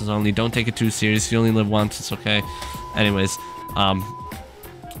purposes only. Don't take it too serious. You only live once. It's okay. Anyways,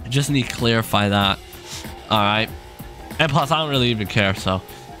 just need to clarify that. All right, and plus I don't really even care, so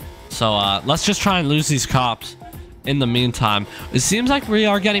let's just try and lose these cops in the meantime. It seems like we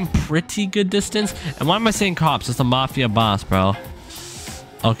are getting pretty good distance. And why am I saying cops? It's the mafia boss, bro.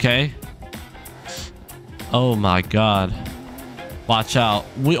 Okay. Oh my God, watch out.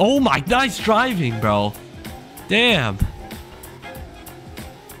 Oh my, nice driving, bro. Damn.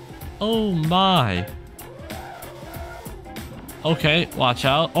 Oh my. Okay, watch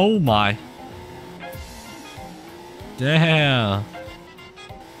out. Oh my. Damn.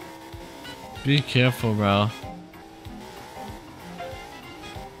 Be careful, bro.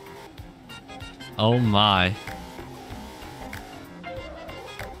 Oh my.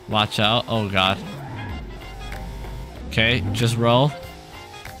 Watch out. Oh God. Okay, just roll.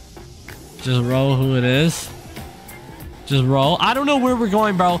 Just roll who it is. Just roll. I don't know where we're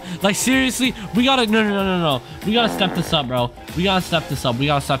going, bro. Like, seriously, we gotta... No. We gotta step this up, bro. We gotta step this up. We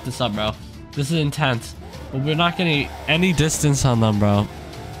gotta step this up, bro. This is intense. But we're not getting any distance on them, bro.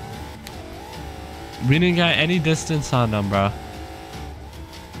 We didn't get any distance on them, bro.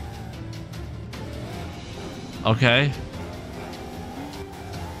 Okay.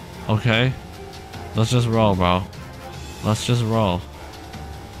 Okay. Let's just roll, bro. Let's just roll.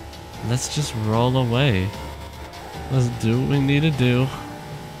 Let's just roll away. Let's do what we need to do.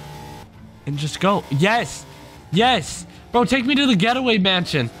 And just go. Yes! Yes! Bro, take me to the getaway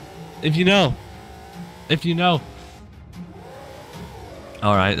mansion. If you know. If you know.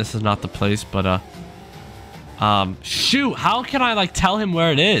 Alright, this is not the place, but, shoot, how can I, like, tell him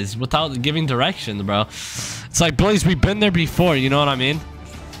where it is without giving directions, bro? It's like, Blaze, we've been there before, you know what I mean?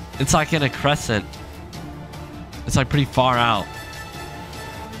 It's like in a crescent. It's, like, pretty far out.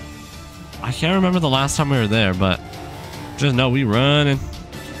 I can't remember the last time we were there, but just know we running.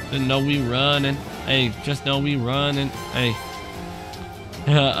 Just know we running. Hey, just know we running. Hey.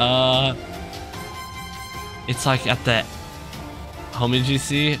 It's like at the homie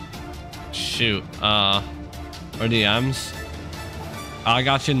GC. Shoot. Or DMs. I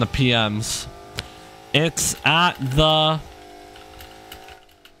got you in the PMs. It's at the...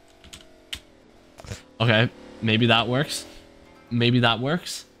 Okay, maybe that works. Maybe that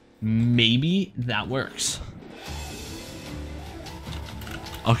works. Maybe that works.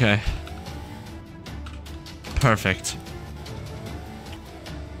 Okay. Perfect.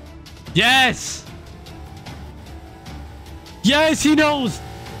 Yes! Yes, he knows!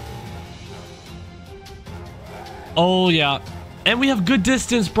 Oh, yeah. And we have good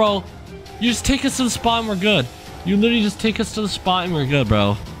distance, bro. You just take us to the spot and we're good. You literally just take us to the spot and we're good,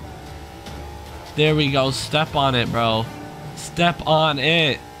 bro. There we go. Step on it, bro. Step on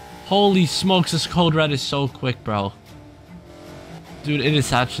it. Holy smokes, this code red is so quick, bro. Dude, it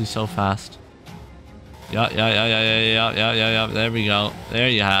is actually so fast. Yeah. There we go. There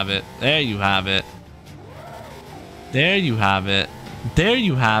you have it. There you have it. There you have it. There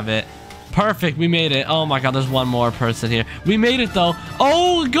you have it. Perfect. We made it. Oh my god, there's one more person here. We made it though.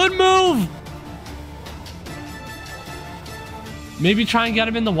 Oh, good move. Maybe try and get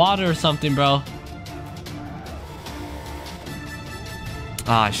him in the water or something, bro.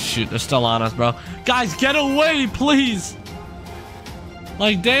 Ah, shoot. They're still on us, bro. Guys, get away, please.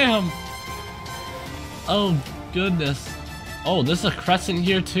 Like, damn. Oh, goodness. Oh, there's a crescent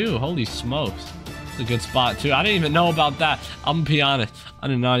here, too. Holy smokes. It's a good spot, too. I didn't even know about that. I'm gonna be honest. I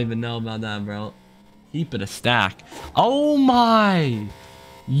did not even know about that, bro. Heap it a stack. Oh, my.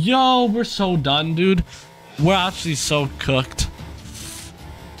 Yo, we're so done, dude. We're actually so cooked.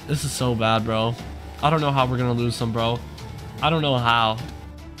 This is so bad, bro. I don't know how we're gonna lose them, bro. I don't know how.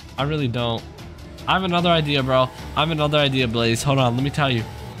 I really don't. I have another idea, bro. I have another idea, Blaze. Hold on, let me tell you.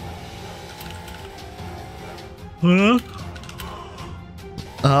 Huh?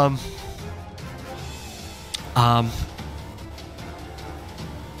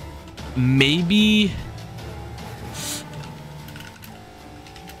 Maybe...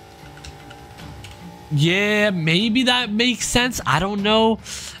 Yeah, maybe that makes sense. I don't know.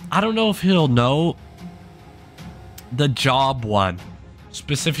 I don't know if he'll know the job one.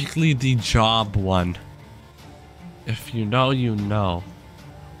 Specifically the job one. If you know, you know.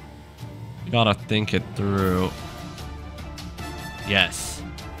 You gotta think it through. Yes.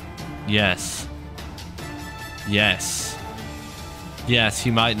 Yes. Yes. Yes,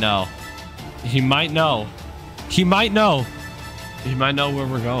 he might know. He might know. He might know. He might know where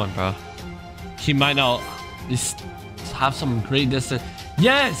we're going, bro. He might know. Just have some great distance.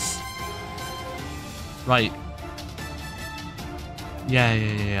 Yes! Right.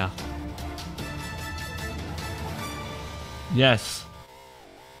 Yeah. Yes.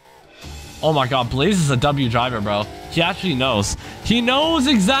 Oh my god, Blaze is a W driver, bro. He actually knows. He knows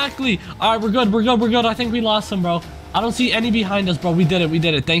exactly. Alright, we're good. I think we lost him, bro. I don't see any behind us, bro. We did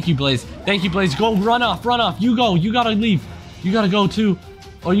it. Thank you, Blaze. Go, run off. You go. You gotta leave. You gotta go, too.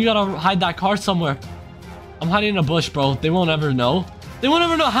 Or you gotta hide that car somewhere. I'm hiding in a bush, bro. They won't ever know.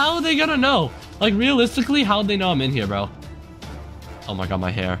 How are they gonna know? Like, realistically, how would they know I'm in here, bro? Oh my god,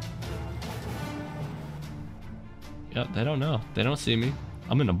 my hair. Yep, they don't know. They don't see me.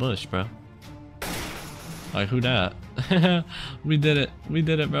 I'm in a bush, bro. Like, who that? We did it,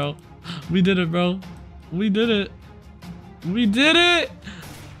 bro. We did it!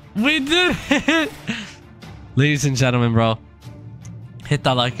 Ladies and gentlemen, bro. Hit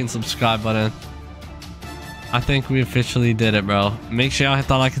that like and subscribe button. I think we officially did it, bro. Make sure y'all hit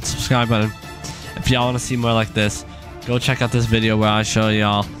that like and subscribe button. If y'all want to see more like this, go check out this video where I show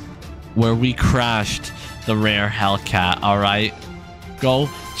y'all where we crashed the rare Hellcat, alright? Go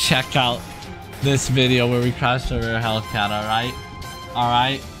check out this video where we crashed the rare Hellcat, alright?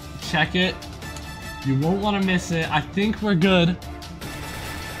 Alright? Check it. You won't want to miss it. I think we're good.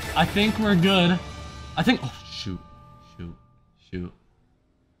 Oh, shoot.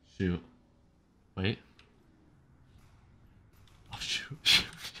 Wait. Oh, shoot.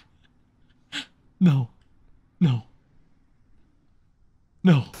 No.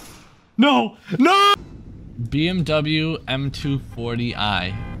 BMW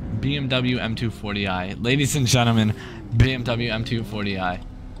M240i. BMW M240i. Ladies and gentlemen, BMW M240i.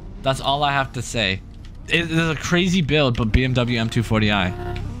 That's all I have to say. It is a crazy build, but BMW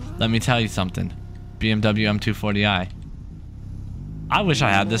M240i. Let me tell you something. BMW M240i. I wish I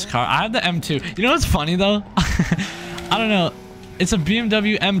had this car. I have the M2. You know what's funny though? I don't know. It's a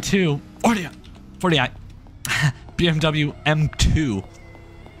BMW M2 40i. BMW M2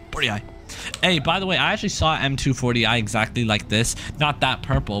 40i. Hey, by the way, I actually saw an M240i exactly like this. Not that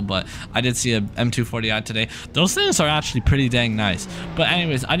purple, but I did see a M240i today. Those things are actually pretty dang nice. But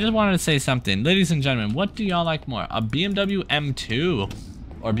anyways, I just wanted to say something. Ladies and gentlemen, what do y'all like more? A BMW M2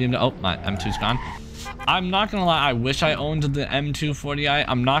 or BMW? Oh, my M2's gone. I'm not gonna lie, I wish I owned the M240i.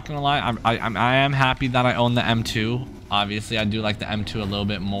 I'm not gonna lie, I am happy that I own the M2. Obviously, I do like the M2 a little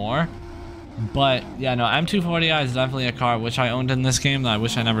bit more. But yeah, no, M240i is definitely a car which I owned in this game that I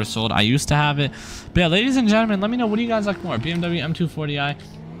wish I never sold. I used to have it. But yeah, ladies and gentlemen, let me know, what do you guys like more? BMW M240i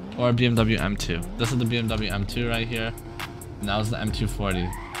or BMW M2? This is the BMW M2 right here. And that was the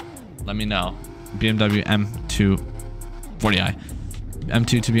M240. Let me know. BMW M240i.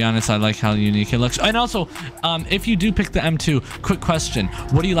 M2, to be honest, I like how unique it looks. And also, if you do pick the M2, quick question,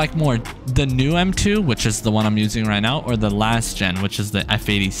 what do you like more, the new M2, which is the one I'm using right now, or the last gen, which is the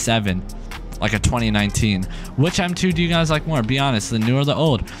F87, like a 2019? Which M2 do you guys like more? Be honest, the new or the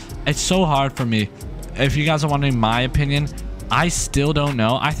old? It's so hard for me. If you guys are wondering my opinion, I still don't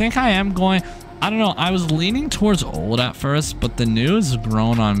know. I think I am going, I don't know, I was leaning towards old at first, but the new has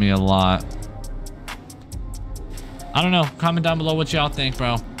grown on me a lot. I don't know. Comment down below what y'all think,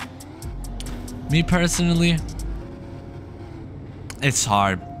 bro. Me personally, it's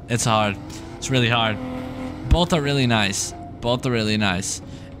hard. It's hard. It's really hard. Both are really nice. Both are really nice.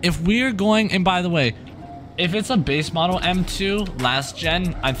 If we're going, and by the way, if it's a base model M2 last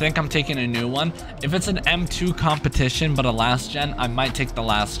gen, I think I'm taking a new one. If it's an M2 competition but a last gen, I might take the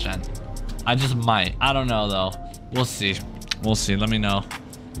last gen. I just might. I don't know though. We'll see. We'll see. Let me know.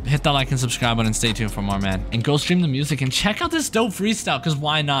 Hit that like and subscribe button and stay tuned for more, man. And go stream the music and check out this dope freestyle, because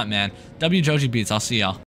why not, man? JoJewyd beats. I'll see y'all.